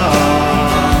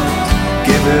got,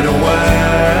 give it away.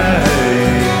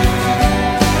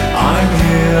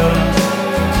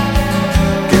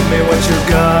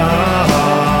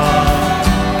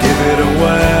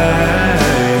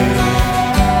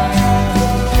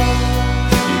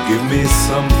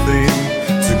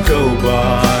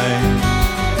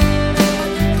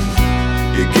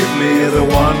 we're the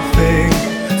one thing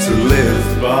to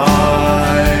live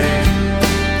by.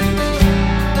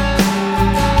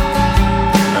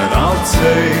 And I'll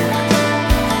take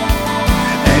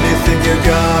anything you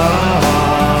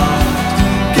got,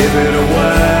 give it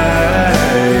away.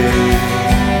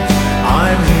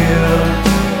 I'm here,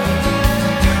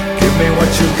 give me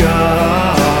what you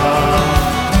got,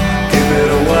 give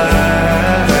it away.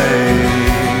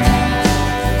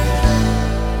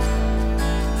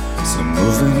 So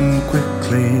moving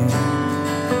quickly,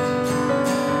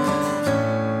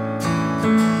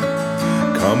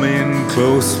 coming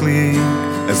closely,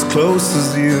 as close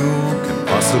as you can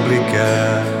possibly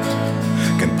get,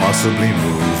 can possibly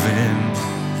move in.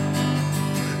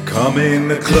 Coming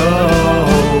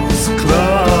close,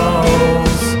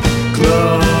 close,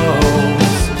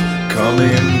 close,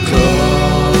 coming close.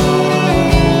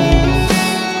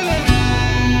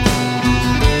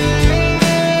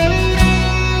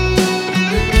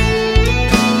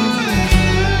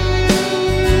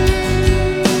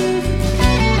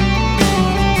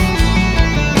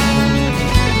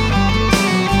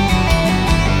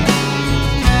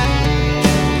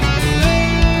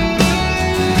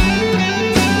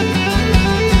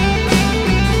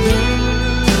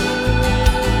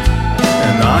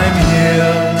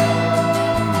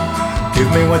 Give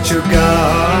me what you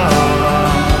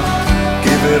got,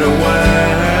 give it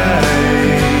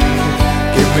away.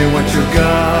 Give me what you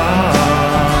got,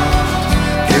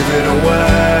 give it away.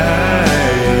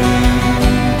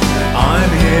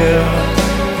 I'm here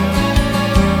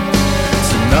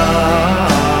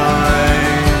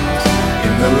tonight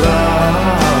in the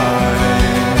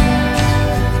light.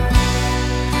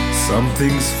 Some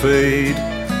things fade,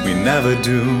 we never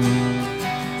do.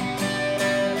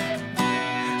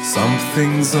 Some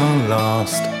things are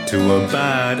lost to a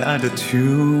bad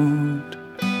attitude.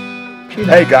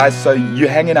 Hey guys, so you're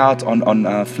hanging out on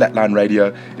Flatline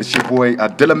Radio. It's your boy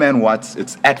Dillaman Watts.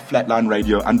 It's at Flatline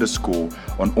Radio _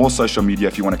 on all social media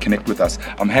if you want to connect with us.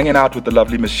 I'm hanging out with the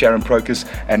lovely Miss Sharon Procus,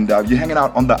 and you're hanging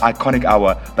out on the Iconic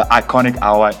Hour. The Iconic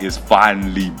Hour is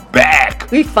finally back.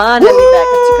 We finally back.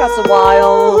 It took us a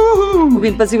while. We've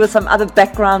been busy with some other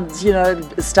background,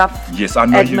 stuff. Yes, I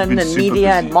know you've admin been and super media busy.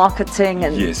 and marketing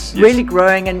and Yes. really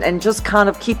growing and just kind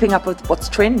of keeping up with what's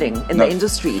trending in the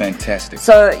industry. Fantastic.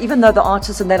 So even though the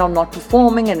artists and that are not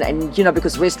performing and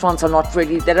because restaurants are not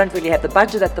really, they don't really have the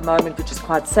budget at the moment, which is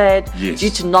quite sad. Yes. Due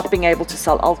to not being able to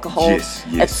sell alcohol. Yes.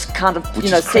 It's kind of, Which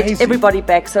is set crazy. everybody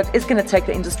back. So it is going to take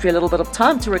the industry a little bit of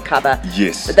time to recover.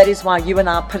 Yes. But that is why you and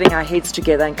I are putting our heads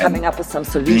together and coming up with some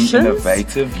solutions. Being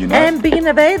innovative, And being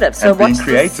innovative. So And being watch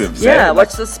creative, This, Zay.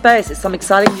 watch this space. There's some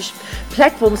exciting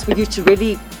platforms for you to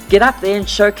really get up there and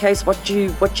showcase what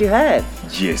you have.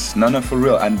 Yes, no, for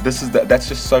real, and that's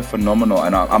just so phenomenal,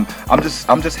 and I'm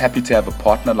just happy to have a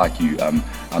partner like you,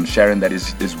 Sharon, that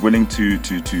is willing to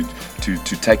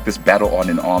take this battle on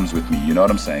in arms with me. You know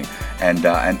what I'm saying?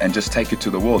 And just take it to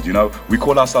the world. We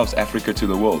call ourselves Africa to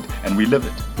the world, and we live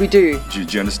it. We do. Do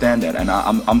you understand that? And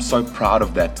I'm so proud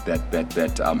of that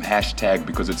hashtag,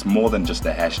 because it's more than just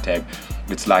a hashtag.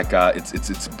 It's like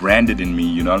it's branded in me.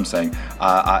 You know what I'm saying?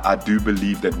 I do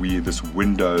believe that we're this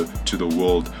window to the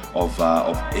world of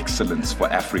excellence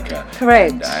for Africa.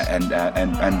 Correct. And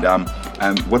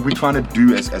what we're trying to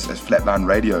do as Flatline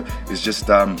Radio is just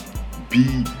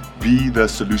be the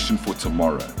solution for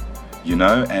tomorrow.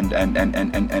 And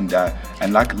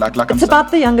like It's about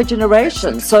the younger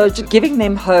generation. So just giving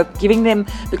them hope,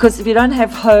 because if you don't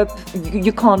have hope,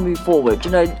 you can't move forward.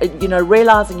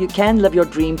 Realizing you can live your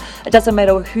dream. It doesn't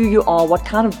matter who you are, what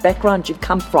kind of background you've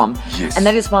come from. Yes. And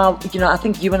that is why, I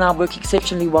think you and I work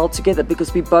exceptionally well together,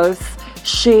 because we both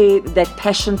share that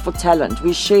passion for talent.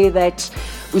 We share that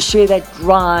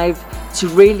drive to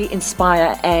really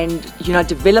inspire and,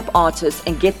 develop artists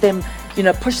and get them,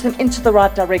 push them into the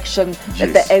right direction,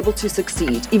 that they're able to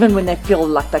succeed, even when they feel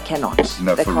like they cannot.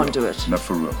 They can't do it. No,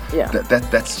 for real. Yeah.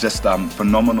 That's just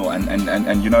phenomenal, and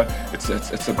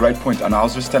it's a great point. And I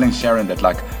was just telling Sharon that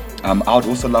I would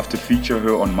also love to feature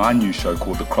her on my new show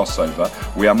called The Crossover,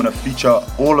 where I'm going to feature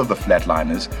all of the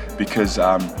Flatliners, because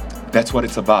that's what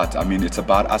it's about. I mean, it's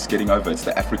about us getting over. It's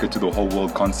the Africa to the whole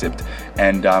world concept,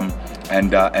 and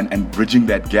bridging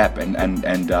that gap,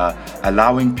 and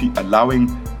allowing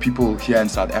people here in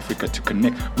South Africa to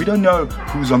connect. We don't know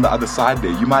who's on the other side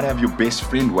there. You might have your best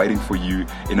friend waiting for you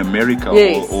in America,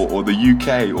 yes, or the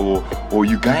UK, or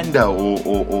Uganda, or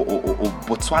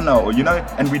Botswana,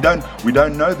 and we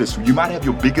don't know this. You might have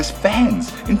your biggest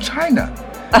fans in China.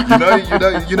 I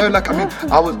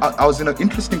was in an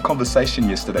interesting conversation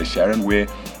yesterday, Sharon, where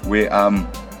I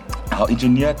our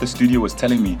engineer at the studio was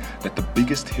telling me that the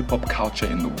biggest hip-hop culture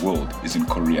in the world is in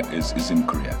Korea. In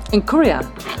Korea. In Korea?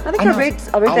 I think I read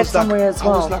that somewhere as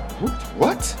well. I was like,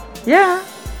 what? Yeah.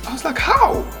 I was like,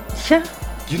 how? Yeah.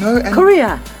 You know, and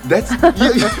Korea. That's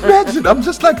imagine. I'm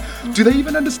just like, do they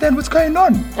even understand what's going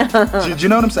on? do you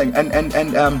know what I'm saying? And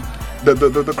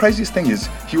the craziest thing is,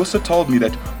 he also told me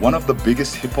that one of the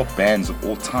biggest hip hop bands of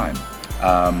all time,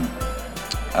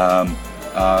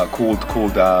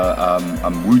 called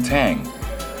Wu-Tang,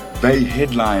 they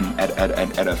headline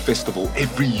at a festival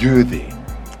every year there.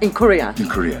 In Korea. In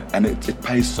Korea. And it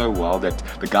pays so well that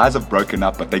the guys have broken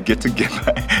up, but they get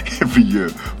together every year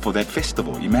for that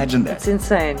festival. Imagine that. It's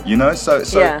insane. You know, so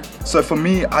for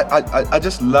me, I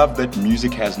just love that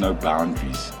music has no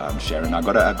boundaries, Sharon. I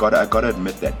gotta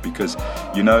admit that, because,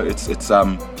 you know, it's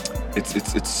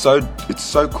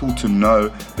so cool to know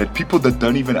that people that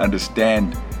don't even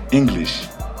understand English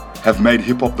have made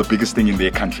hip hop the biggest thing in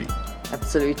their country.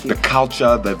 Absolutely. The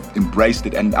culture, they've embraced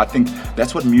it, and I think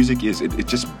that's what music is. It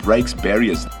just breaks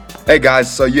barriers. Hey guys,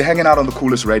 so you're hanging out on the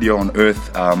coolest radio on earth,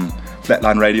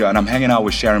 Flatline Radio, and I'm hanging out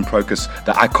with Sharon Procus.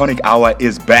 The Iconic Hour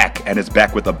is back, and it's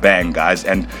back with a bang, guys.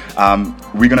 And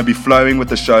we're going to be flowing with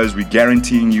the shows. We're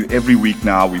guaranteeing you every week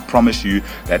now. We promise you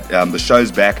that the show's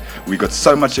back. We got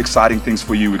so much exciting things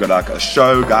for you. We got like a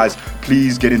show, guys.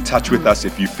 Please get in touch with us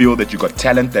if you feel that you got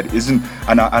talent that isn't,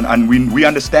 and we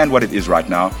understand what it is right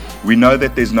now. We know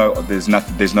that there's no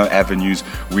avenues.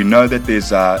 We know that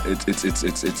there's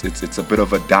it's a bit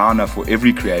of a downer for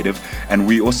every creative, and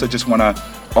we also just want to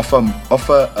offer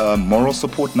moral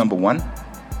support, number one,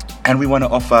 and we want to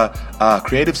offer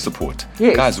creative support.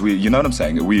 Yes. Guys, you know what I'm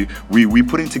saying? We're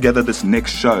putting together this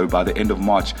next show by the end of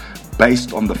March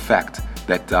based on the fact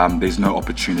that there's no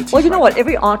opportunity. Well, you know what?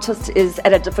 Every artist is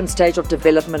at a different stage of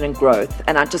development and growth,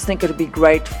 and I just think it would be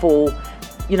great for,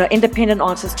 you know, independent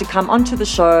artists to come onto the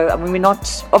show. I mean, we're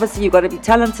not, obviously you've got to be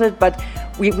talented, but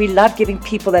we love giving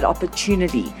people that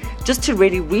opportunity just to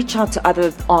really reach out to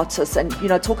other artists and, you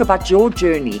know, talk about your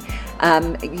journey.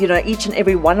 You know, each and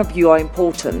every one of you are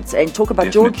important, and talk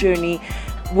about your journey,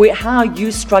 how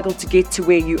you struggle to get to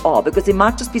where you are, because there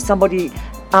might just be somebody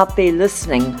out there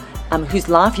listening whose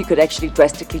life you could actually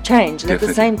drastically change, and at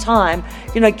the same time,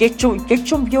 you know, get your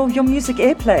music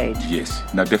airplayed. Yes,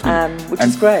 no, definitely, which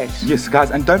is great. Yes, guys,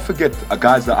 and don't forget,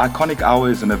 guys, the Iconic Hour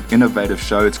is an innovative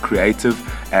show. It's creative,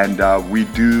 and we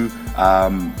do our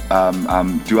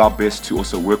best to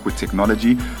also work with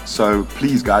technology. So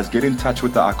please, guys, get in touch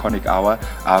with the Iconic Hour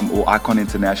or Icon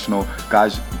International.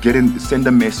 Guys, send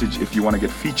a message if you want to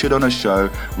get featured on a show.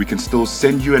 We can still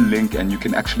send you a link, and you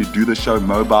can actually do the show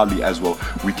mobilely as well.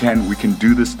 We can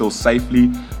do this still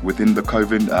safely within the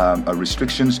COVID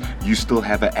restrictions. You still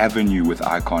have an avenue with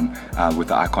Icon, with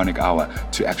the Iconic Hour,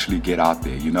 to actually get out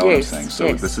there. You know what I'm saying?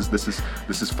 So this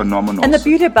is phenomenal. And the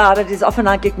beauty about it is, often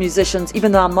I get musicians,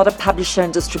 even though I'm not a publisher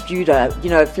and distributor, you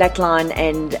know, Flatline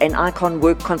and Icon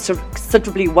work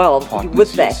considerably well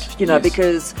with that, you know,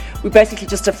 because we're basically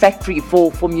just a factory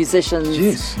for musicians.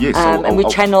 Yes. And we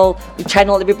channel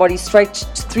everybody straight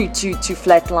through to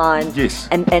Flatline. Yes.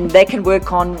 And they can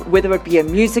work on, whether it be a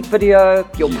music video,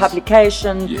 your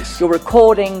publication, your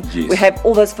recording. Yes. We have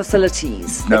all those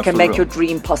facilities that can make your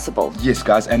dream possible. Yes,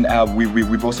 guys, and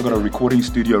we've also got a recording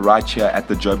studio right here at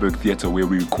the Joburg Theatre where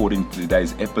we're recording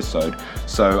today's episode.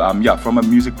 So from a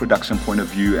music production point of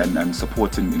view and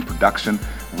support in production,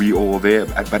 we all there.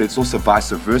 But it's also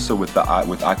vice versa with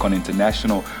Icon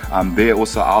International. They're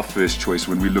also our first choice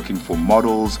when we're looking for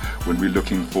models, when we're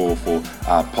looking for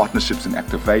partnerships and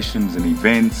activations and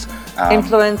events.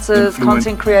 Influencers,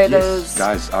 content creators.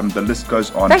 Yes, guys, the list goes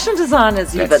on. Fashion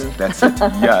designers, even. That's it.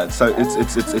 Yeah, so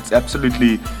it's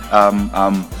absolutely.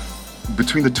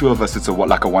 Between the two of us, it's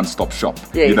like a one-stop shop,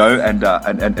 you know,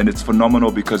 and it's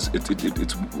phenomenal because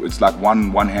it's like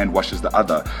one hand washes the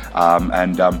other,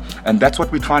 and that's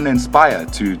what we're trying to inspire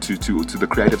to the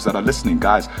creatives that are listening.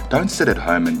 Guys, don't sit at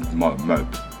home and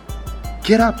mope.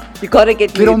 Get up. You got to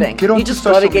get moving. You just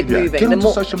got to get moving. Get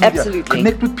onto social media. Absolutely.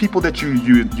 Connect with people that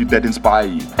you that inspire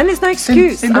you. And there's no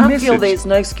excuse. Send I feel there's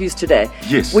no excuse today.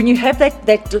 Yes. When you have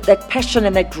that passion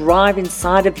and that drive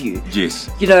inside of you.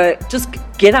 Yes. You know, just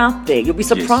get out there. You'll be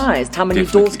surprised how many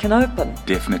doors can open.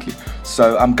 Definitely.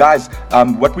 So, guys,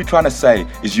 what we're trying to say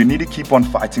is you need to keep on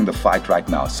fighting the fight right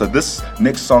now. So this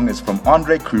next song is from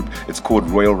Andre Krupp. It's called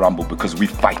Royal Rumble, because we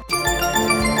fight.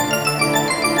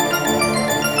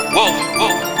 Whoa,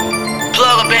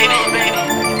 plug baby.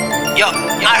 Yo,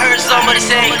 I heard somebody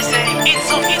say,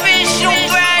 it's official,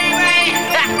 baby.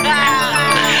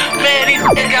 Man, these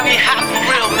niggas got me hot for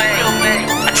real, man.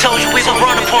 I told you we gon'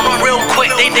 run up on them real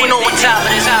quick. They know what time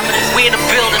it is. We in the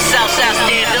building, Southside,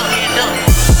 stand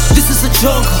up. This is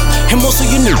jungle, and most of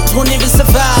you niggas won't even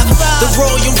survive. The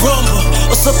Royal Rumble,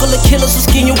 a circle of killers who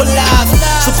skin you alive.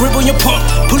 So grip on your pump,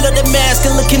 pull up that mask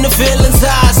and look in the villain's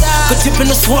eyes. Go dip in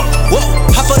the swamp, whoa,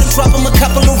 hop out and drop him a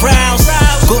couple of rounds.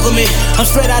 Google me, I'm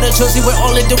straight out of Jersey where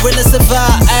only the realest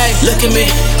survive. Ay, look at me,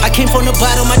 I came from the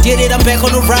bottom, I did it, I'm back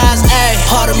on the rise. Ay,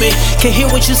 part of me, can hear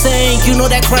what you're saying, you know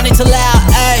that chronic too loud.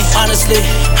 Ay, honestly,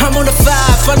 I'm on the 5,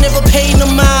 I never paid no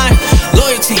mind.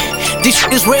 Loyalty, this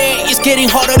shit is rare, it's getting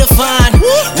harder to find.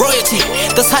 Royalty,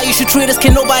 that's how you should treat us,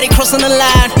 can nobody cross on the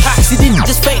line. See, these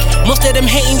niggas fake, most of them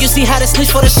hating, you see how they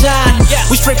snitch for the shine.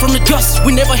 We straight from the dust,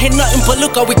 we never had nothing but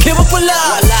look how we came up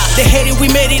alive. They hated, we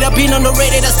made it, I've been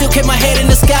underrated, I still kept my head in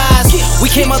the skies.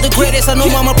 We came out the greatest, I know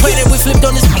mama prayed it, we flipped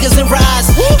on these niggas and rise.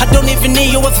 I don't even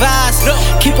need your advice,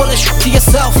 keep all that shit to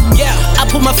yourself. I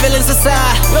put my feelings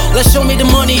aside, let's show me the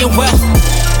money and wealth.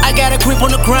 I got a grip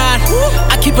on the grind,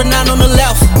 I keep an eye on the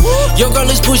left. Your girl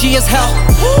is bougie as hell,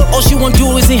 all she won't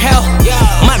do is in hell.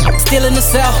 My still in the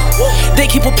cell, they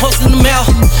keep her post in the mail.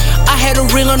 I had a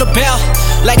ring on the bell,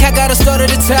 like I got a story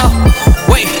to tell.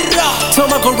 Wait, tell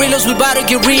my gorillas we bout to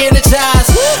get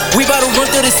re-energized. We bout to run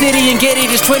through the city and get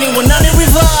it, it's 21 on the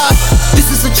revive.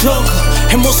 This is a jungle,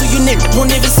 and most of you niggas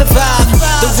won't even survive.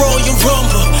 The Royal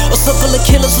Rumble, a circle of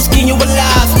killers who skin you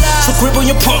alive. So grip on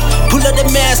your pump, pull up that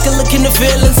mask and look in the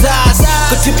villain's eyes.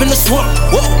 Go dip in the swamp,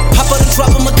 whoa, hop out and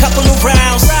drop him a couple of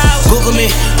rounds. Google me,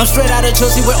 I'm straight out of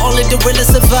Jersey where only the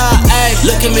realest survive. Ay,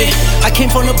 look at me, I came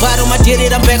from the bottom, I did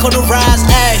it, I'm back on the rise.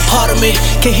 Ay, part of me,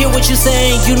 can hear what you're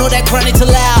saying, you know that chronic too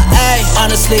loud. Ay,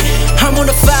 honestly, I'm on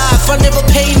the 5, I never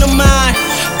paid no mind.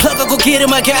 Plug, I go get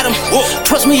him, I got him. Whoa.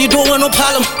 Trust me, you don't want no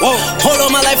problem. Whoa. All of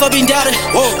my life I've been doubted,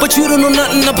 but you don't know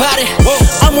nothing about it. Whoa.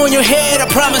 I'm on your head, I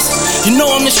promise. You know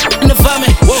I'm the shit in the vomit.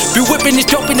 Whoa. Be whipping this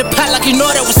dope in the pot like you know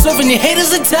that we're serving your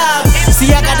haters a time. See,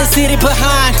 I got the city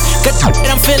behind, got and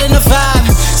I'm feeling the vibe.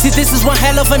 See, this is one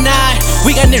hell of a night.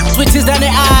 We got niggas with tears down their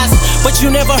eyes, but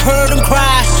you never heard them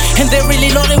cry. And they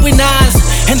really loaded with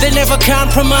knives, and they never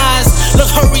compromise. Look,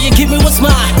 hurry and give me what's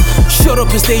mine. Shut up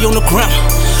and stay on the ground.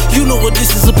 You know what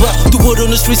this is about. The word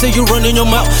on the street say you run in your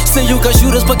mouth. Say you got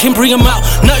shooters but can't bring them out.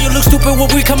 Now you look stupid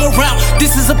when we come around.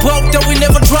 This is a boat that we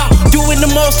never drop. Doing the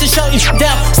most and shutting shit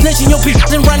down. Snatching your bitch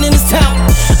and running this town.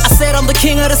 I said I'm the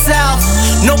king of the South.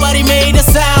 Nobody made a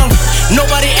sound.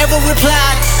 Nobody ever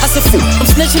replied. I said I'm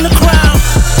snatching the crown.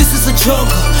 This is a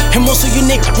jungle, and most of you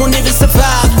niggas won't even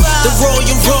survive. The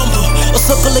Royal Rumble, a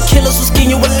circle of killers who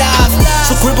skin you alive.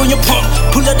 So grip on your pump,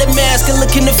 pull up that mask and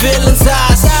look in the villain's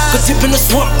eyes. Go dip in the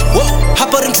swamp, whoa,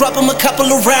 hop out and drop him a couple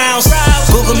of rounds.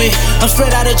 Google me, I'm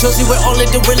straight out of Jersey where only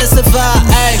the realest survive.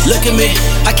 Ay, look at me,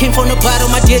 I came from the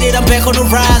bottom, I did it, I'm back on the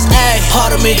rise. Ay,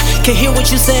 part of me, can hear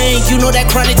what you're saying, you know that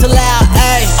chronic too loud.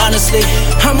 Ay, honestly,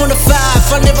 I'm on the 5,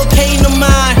 I never paid no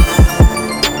mind.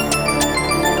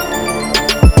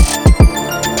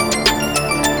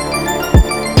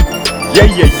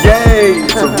 Yay!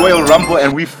 It's a Royal Rumble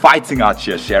and we're fighting out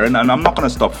here, Sharon, and I'm not going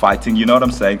to stop fighting, you know what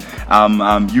I'm saying?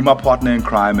 You my partner in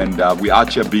crime, and we're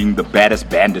out here being the baddest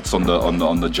bandits on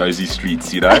the Jersey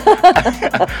streets, you know?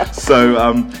 So,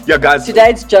 yeah, guys. Today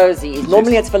it's Josie.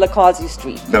 Normally it's Vilakazi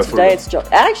Street. No, today it's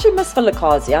Josie. I actually miss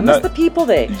Vilakazi. I miss the people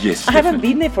there. Yes, I haven't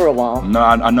been there for a while. No,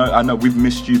 I know. We've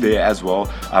missed you there as well.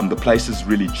 The place has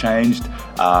really changed.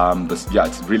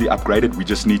 It's really upgraded. We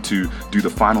just need to do the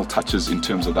final touches in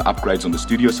terms of the upgrades on the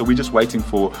studio. So we're just waiting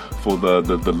for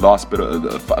the last bit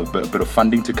of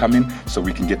funding to come in, so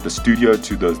we can get the studio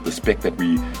to the spec that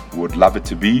we would love it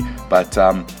to be. But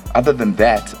other than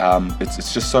that,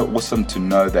 it's just so awesome to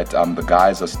know that the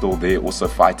guys are still there, also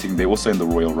fighting. They're also in the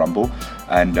Royal Rumble,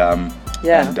 and to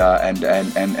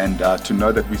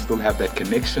know that we still have that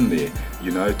connection there,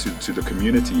 you know, to the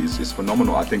community is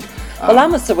phenomenal. I think. Well,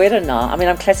 I'm a Sowetan now. I mean,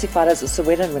 I'm classified as a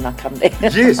Sowetan when I come there.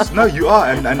 Yes, no, you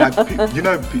are, and you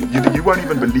know, you won't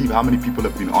even believe how many people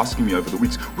have been asking me over the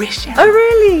weeks, where's Sharon? Oh,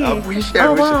 really? Where's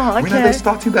Sharon? Oh, wow, okay. We know they're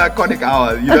starting the iconic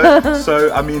hour, you know.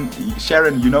 So, I mean,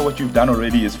 Sharon, you know what you've done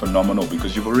already is phenomenal,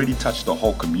 because you've already touched the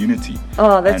whole community.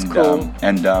 Oh, that's cool.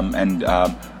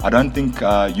 I don't think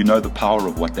you know the power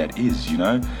of what that is. You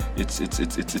know, it's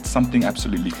something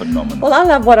absolutely phenomenal. Well, I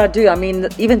love what I do. I mean,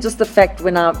 even just the fact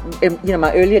when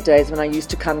my earlier days when I used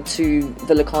to come to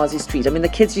Vilakazi Street. I mean, the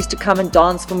kids used to come and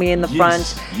dance for me in the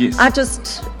front. Yes. I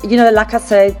just, like I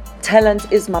say, talent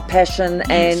is my passion,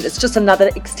 and it's just another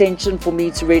extension for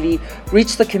me to really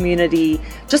reach the community,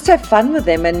 just have fun with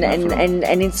them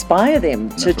and inspire them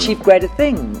to achieve greater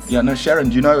things. Yeah, no,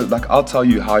 Sharon, you know, like, I'll tell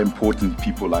you how important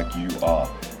people like you are,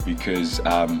 because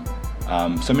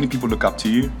so many people look up to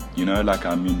you, you know, like,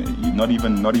 I mean, not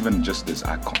even just this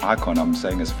icon, I'm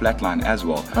saying as Flatline as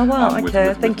well. Oh wow,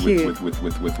 okay, thank you.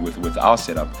 With our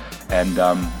setup, and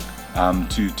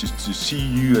to see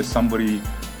you as somebody,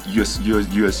 you're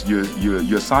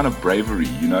a sign of bravery,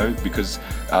 you know, because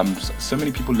so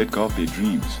many people let go of their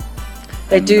dreams.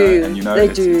 They do.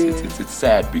 It's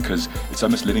sad because it's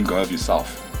almost letting go of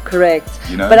yourself. Correct.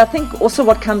 You know? But I think also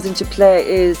what comes into play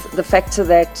is the factor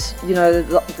that, you know,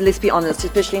 let's be honest,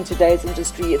 especially in today's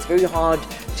industry, it's very hard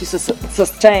to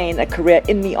sustain a career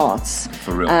in the arts.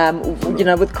 For real. You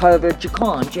know, with COVID, you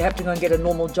can't. You have to go and get a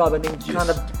normal job and then kind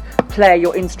of play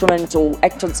your instrument or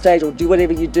act on stage or do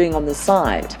whatever you're doing on the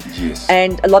side. Yes.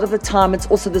 And a lot of the time it's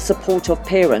also the support of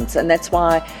parents, and that's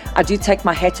why I do take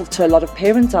my hat off to a lot of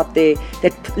parents out there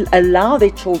that allow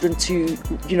their children to,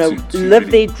 you know, to live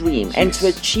really, their dream and to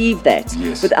achieve that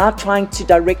without trying to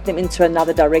direct them into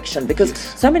another direction, because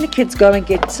so many kids go and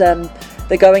get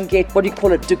what do you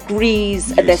call it,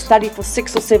 degrees, and they study for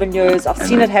 6 or 7 years. I've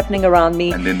seen it happening around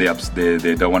me. And then they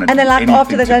don't want to and do they're like, anything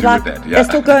after that, to they're do like, with that. they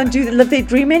still go and live their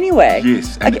dream anyway.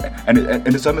 Yes, and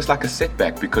it's almost like a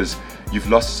setback because you've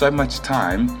lost so much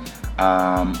time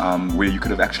where you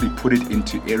could have actually put it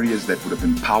into areas that would have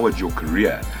empowered your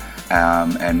career.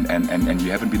 And you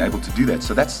haven't been able to do that.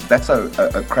 So that's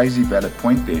a crazy valid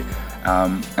point there.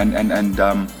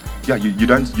 You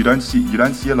don't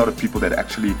see a lot of people that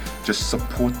actually just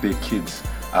support their kids.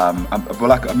 But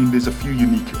like, I mean, there's a few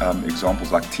unique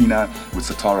examples, like Tina with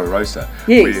Satara Rosa,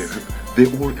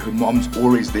 where her mom's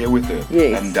always there with her.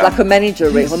 Yes, and, like a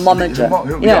manager, her momager.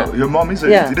 Her mom is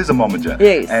it is a momager.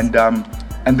 Yes.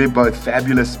 And they're both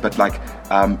fabulous, but like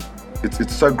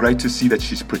it's so great to see that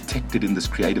she's protected in this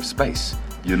creative space.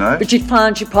 You know? But you'd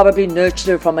find you probably nurtured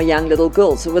her from a young little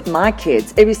girl. So with my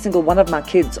kids, every single one of my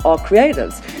kids are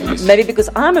creatives. Yes. Maybe because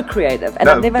I'm a creative. And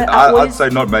I'd say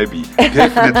not maybe.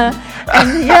 Definitely.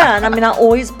 and I mean, I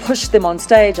always pushed them on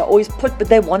stage. But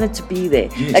they wanted to be there.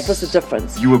 Yes. That was the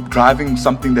difference. You were driving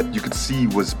something that you could see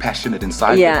was passionate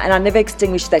inside you. Yeah, and I never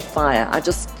extinguished that fire. I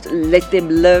just let them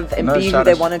live and be who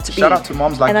they wanted to be. Shout out to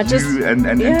moms like you and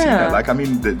Tina. Like, I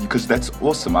mean, because that's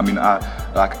awesome. I mean,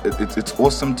 it's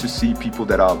awesome to see people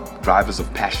that are drivers of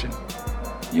passion,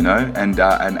 you know, and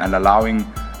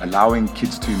allowing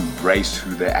kids to embrace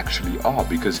who they actually are,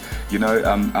 because, you know,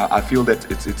 I feel that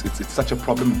it's such a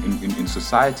problem in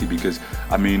society, because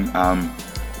I mean,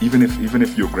 even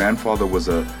if your grandfather was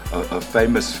a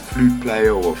famous flute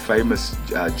player or a famous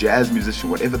jazz musician,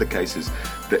 whatever the case is,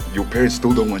 that your parents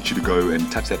still don't want you to go and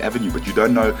touch that avenue, but you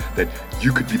don't know that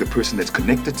you could be the person that's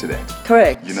connected to that.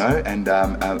 Correct. You know, and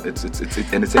it's an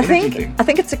energy thing. I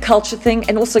think it's a culture thing,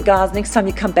 and also, guys, next time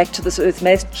you come back to this earth,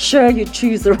 make sure you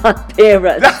choose the right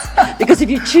parents, because if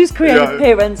you choose creative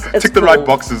parents, it's tick the right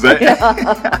boxes, eh?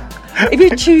 If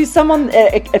you choose someone,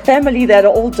 a family that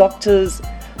are all doctors,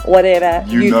 whatever,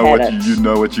 you know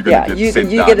what you're going to get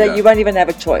sent down. You won't even have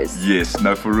a choice. Yes,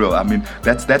 no, for real. I mean,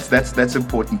 that's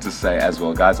important to say as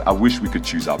well, guys. I wish we could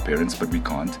choose our parents, but we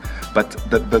can't. But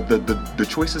the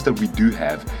choices that we do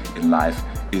have in life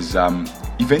is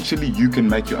eventually you can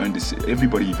make your own decision.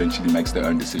 Everybody eventually makes their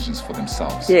own decisions for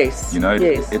themselves. Yes. You know,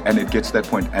 and it gets to that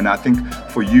point. And I think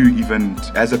for you, even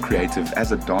as a creative,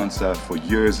 as a dancer for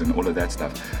years and all of that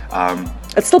stuff,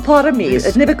 it's still part of me. Yes,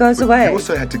 it never goes away. You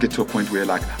also had to get to a point where,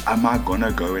 like, am I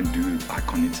gonna go and do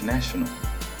Icon International?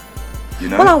 You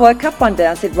know? Well, I woke up one day,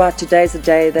 I said, right, today's the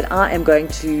day that I am going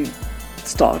to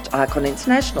start Icon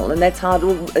International, and that's how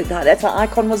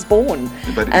Icon was born.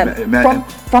 But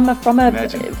from a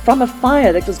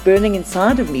fire that was burning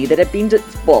inside of me that had been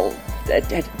it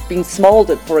had been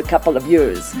smoldered for a couple of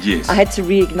years. Yes. I had to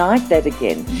reignite that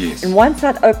again. Yes. And once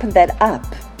I'd opened that up,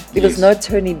 there was no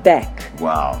turning back.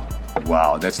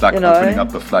 Wow, that's like opening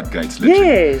up the floodgates, literally.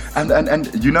 Yes.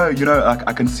 And you know,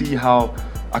 I can see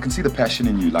the passion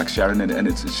in you, like Sharon, and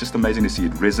it's just amazing to see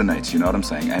it resonates. You know what I'm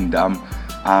saying? And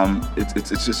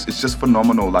it's just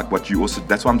phenomenal. Like what you also,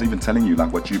 that's why I'm even telling you,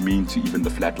 like what you mean to even the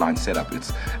Flatline setup.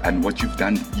 And what you've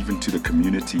done even to the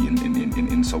community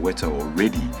in Soweto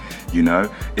already. You know,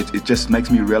 it just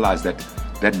makes me realize that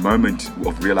moment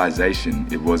of realization,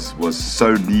 it was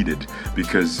so needed,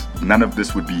 because none of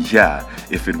this would be here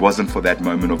if it wasn't for that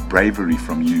moment of bravery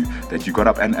from you, that you got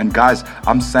up. And guys,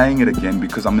 I'm saying it again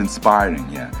because I'm inspiring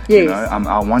here. Yes. You know,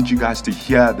 I want you guys to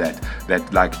hear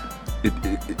that like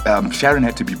Sharon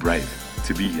had to be brave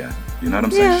to be here. You know what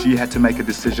I'm saying? She had to make a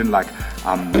decision like,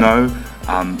 no,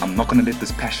 I'm not going to let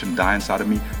this passion die inside of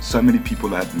me. So many people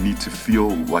need to feel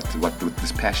what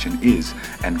this passion is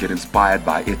and get inspired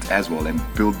by it as well, and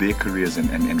build their careers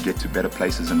and get to better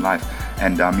places in life.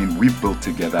 And I mean, we've built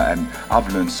together, and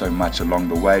I've learned so much along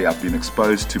the way. I've been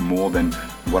exposed to more than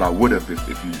what I would have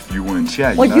if you weren't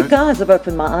here. Well, you guys have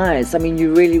opened my eyes. I mean,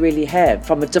 you really, really have,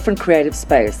 from a different creative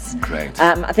space. Great.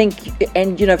 I think,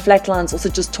 and you know, Flatline's also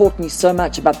just taught me so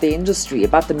much about the industry,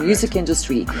 about the music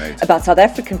industry, about South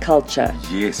African culture.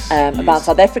 Yes. About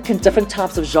South African different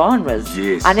types of genres.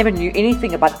 Yes. I never knew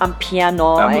anything about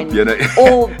piano and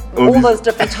all all those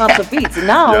different types of beats. And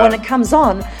now when it comes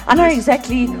on, I know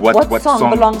exactly what song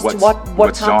belongs to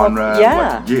what type genre. Of,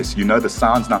 yeah. Yes, you know the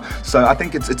sounds now. So I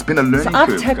think it's been a learning curve.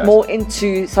 I've tapped more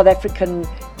into South African,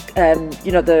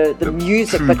 the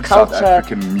music, but culture. South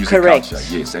African music culture,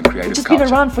 yes, and creative Which has culture.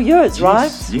 been around for years,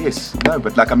 right? Yes. No,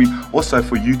 but like, I mean, also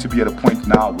for you to be at a point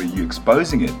now where you're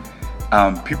exposing it,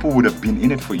 people would have been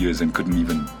in it for years and couldn't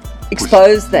even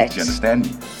expose that. Do you understand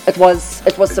me? It was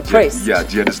suppressed. Do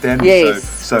you understand me? Yes.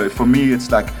 So for me, it's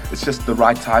like, it's just the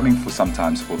right timing for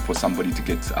sometimes for somebody to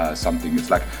get something. It's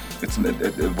like,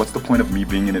 what's the point of me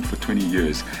being in it for 20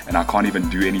 years and I can't even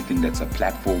do anything that's a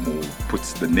platform or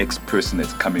puts the next person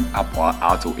that's coming up or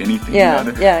out or anything? Yeah,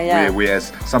 you know? yeah.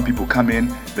 Whereas some people come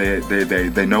in,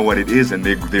 they know what it is and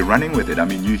they're running with it. I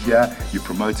mean, you're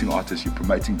promoting artists, you're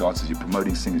promoting dancers, you're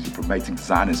promoting singers, you're promoting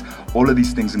designers, all of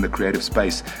these things in the creative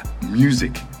space,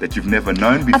 music that you've never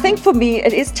known before. I think for me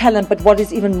it is talent, but what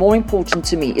is even more important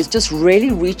to me is just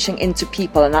really reaching into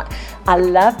people. And I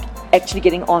loved actually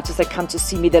getting artists that come to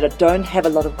see me that don't have a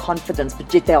lot of confidence,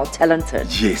 but yet they are talented.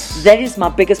 Yes. That is my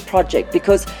biggest project,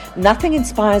 because nothing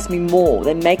inspires me more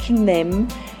than making them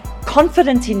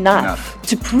confident enough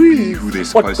to prove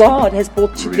what God has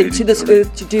brought them to this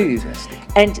earth to do. Fantastic.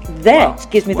 And that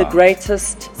gives me the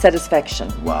greatest satisfaction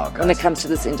when it comes to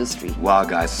this industry. Wow,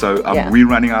 guys. So we're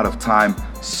running out of time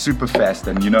super fast,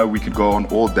 and you know we could go on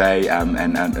all day.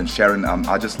 And Sharon,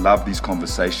 I just love these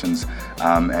conversations,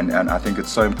 and I think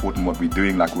it's so important what we're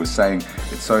doing. Like we were saying,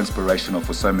 it's so inspirational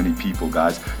for so many people,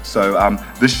 guys. So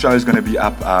this show is going to be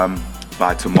up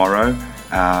by tomorrow.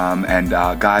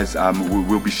 Guys,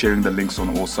 we'll be sharing the links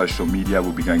on all social media.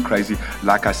 We'll be going crazy.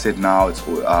 Like I said, now it's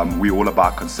we're all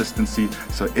about consistency.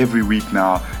 So every week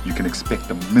now, you can expect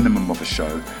the minimum of a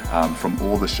show from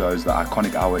all the shows. The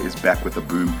Iconic Hour is back with a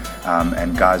boom.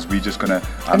 And guys, we're just gonna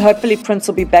and hopefully Prince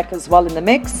will be back as well in the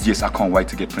mix. Yes, I can't wait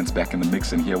to get Prince back in the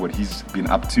mix and hear what he's been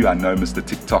up to. I know Mr.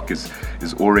 TikTok is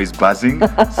always buzzing.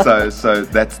 so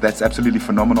that's absolutely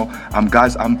phenomenal.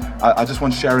 Guys, I just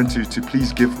want Sharon to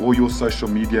please give all your social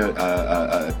media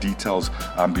details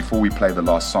before we play the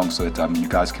last song, so that you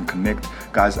guys can connect.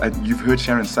 Guys, you've heard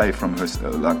Sharon say from her,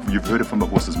 you've heard it from the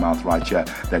horse's mouth right here,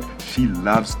 that she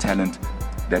loves talent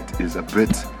that is a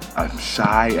bit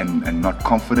shy and not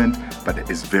confident, but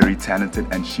is very talented,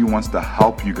 and she wants to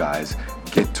help you guys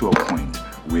get to a point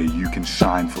where you can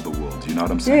shine for the world. You know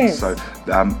what I'm saying? Yes. So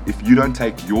if you don't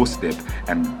take your step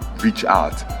and reach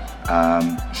out,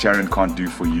 Sharon can't do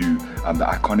for you. The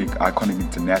Iconic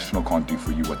International can't do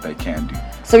for you what they can do.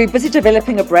 So we're busy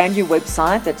developing a brand new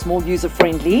website that's more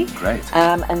user-friendly. Great.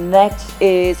 And that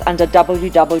is under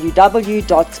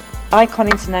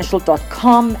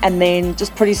www.iconinternational.com, and then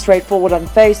just pretty straightforward on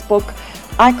Facebook,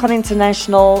 Icon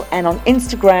International, and on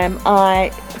Instagram,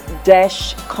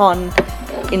 I-Con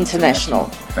International.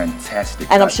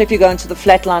 Fantastic. And I'm sure if you go into the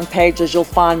Flatline pages, you'll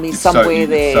find me somewhere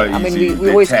there. So I mean, we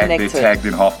always connected. They're tagged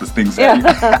in half the things.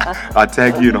 I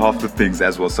tag you in half the things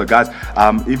as well. So guys,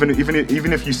 even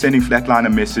if you're sending Flatline a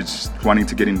message wanting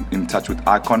to get in touch with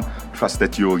Icon, trust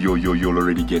that you'll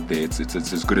already get there. It's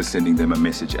as good as sending them a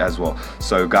message as well.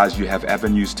 So guys, you have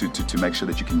avenues to make sure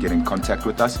that you can get in contact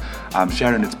with us.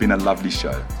 Sharon, it's been a lovely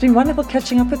show. It's been wonderful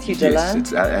catching up with you, Dylan.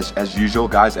 Yes, it's as usual,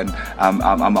 guys, and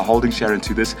I'm holding Sharon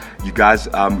to this. You guys,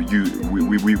 I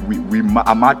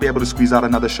might be able to squeeze out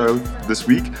another show this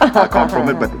week. I can't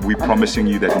promise, but we're promising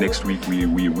you that next week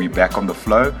we're back on the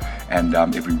flow, and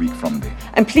every week from there.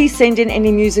 And please send in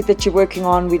any music that you're working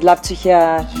on. We'd love to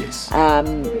hear. Yes.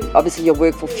 Obviously your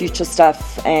work for future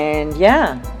stuff, and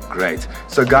Great.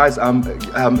 So guys,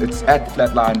 it's at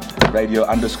Flatline Radio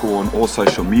 _ on all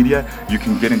social media. You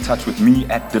can get in touch with me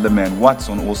at Dylan Watts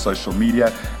on all social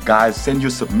media. Guys, send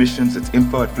your submissions. It's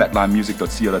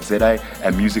info@flatlinemusic.co.za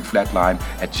and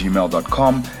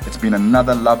musicflatline@gmail.com. It's been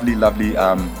another lovely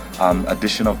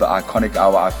edition of the Iconic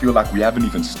Hour. I feel like we haven't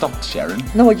even stopped, Sharon.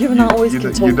 No, you and I always can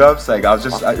talk. You know what I'm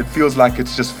saying? It feels like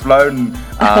it's just flown,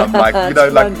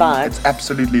 it's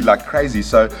absolutely like crazy.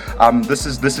 So this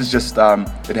is just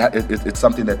it's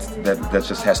something that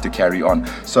just has to carry on.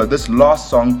 So this last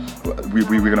song we're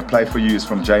going to play for you is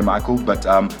from J. Michael. But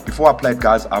before I play it,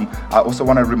 guys, I also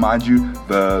want to remind you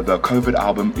the COVID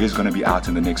album is going to be out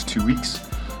in the next 2 weeks.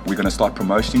 We're going to start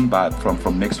promoting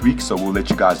from next week, so we'll let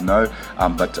you guys know.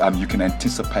 But you can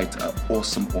anticipate an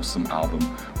awesome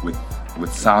album with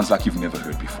sounds like you've never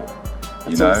heard before.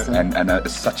 You know, awesome. and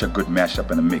it's such a good mashup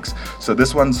and a mix. So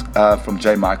this one's from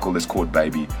J. Michael. It's called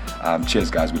Baby. Cheers,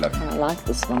 guys. We love you. I like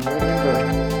this one. I remember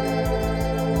it.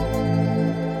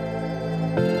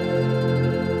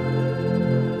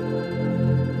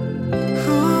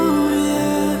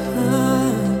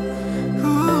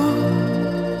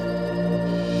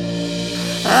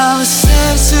 I'm a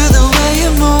slave to the way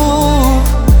you move,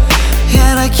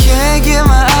 and I can't get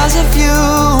my eyes off you.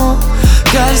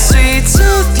 Got a sweet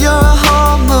tooth, you're a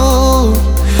whole mood.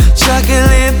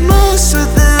 Chocolate mousse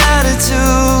with an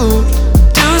attitude.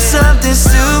 Do something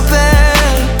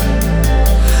stupid,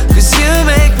 'cause you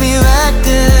make me like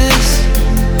this.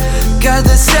 Got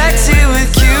the sexy with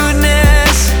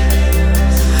cuteness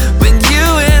when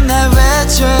you in that red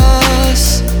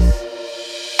dress.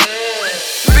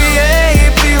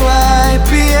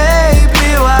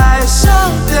 B-A-B-Y, so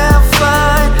damn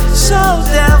fine, so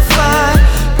damn fine.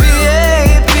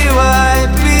 B-A-B-Y,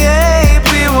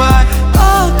 B-A-B-Y,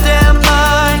 all damn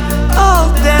mine, all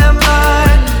damn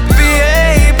mine.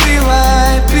 B-A-B-Y,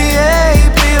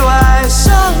 B-A-B-Y,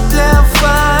 so damn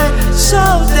fine, so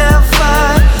damn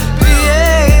fine.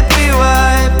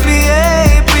 B-A-B-Y,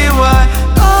 B-A-B-Y,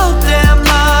 all damn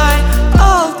mine,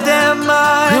 all damn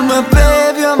mine.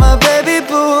 You're my baby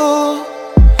boo.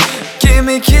 Give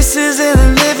me kisses in the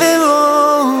living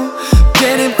room.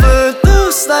 Getting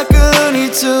footloose like a Looney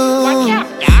Tune.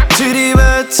 Titty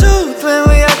bird tooth when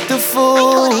we act the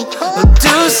fool. Or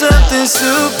do something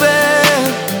stupid,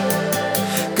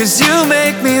 'cause you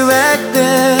make me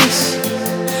reckless.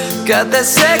 Got that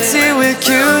sexy with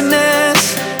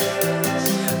cuteness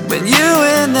when you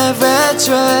in that red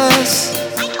dress.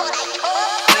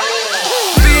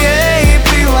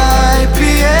 B-A-B-Y,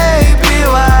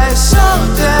 B-A-B-Y, so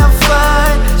damn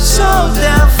fine, so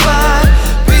damn fine.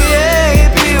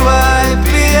 B-A-B-Y,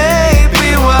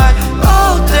 B-A-B-Y,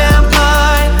 all damn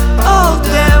mine, all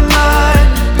damn mine.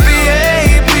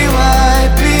 B-A-B-Y,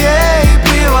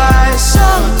 B-A-B-Y, so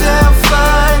damn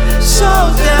fine, so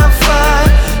damn fine.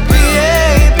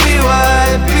 B-A-B-Y,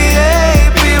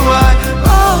 B-A-B-Y,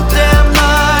 all damn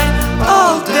mine,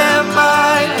 all damn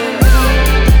mine.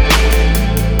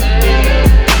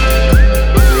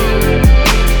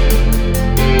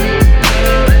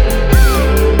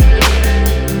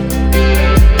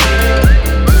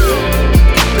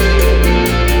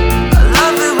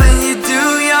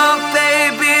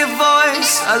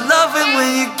 I love it when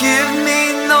you give me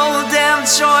no damn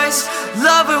choice.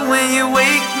 Love it when you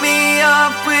wake me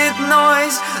up with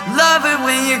noise. Love it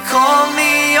when you call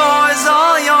me yours,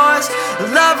 all yours.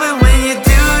 Love it when you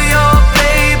do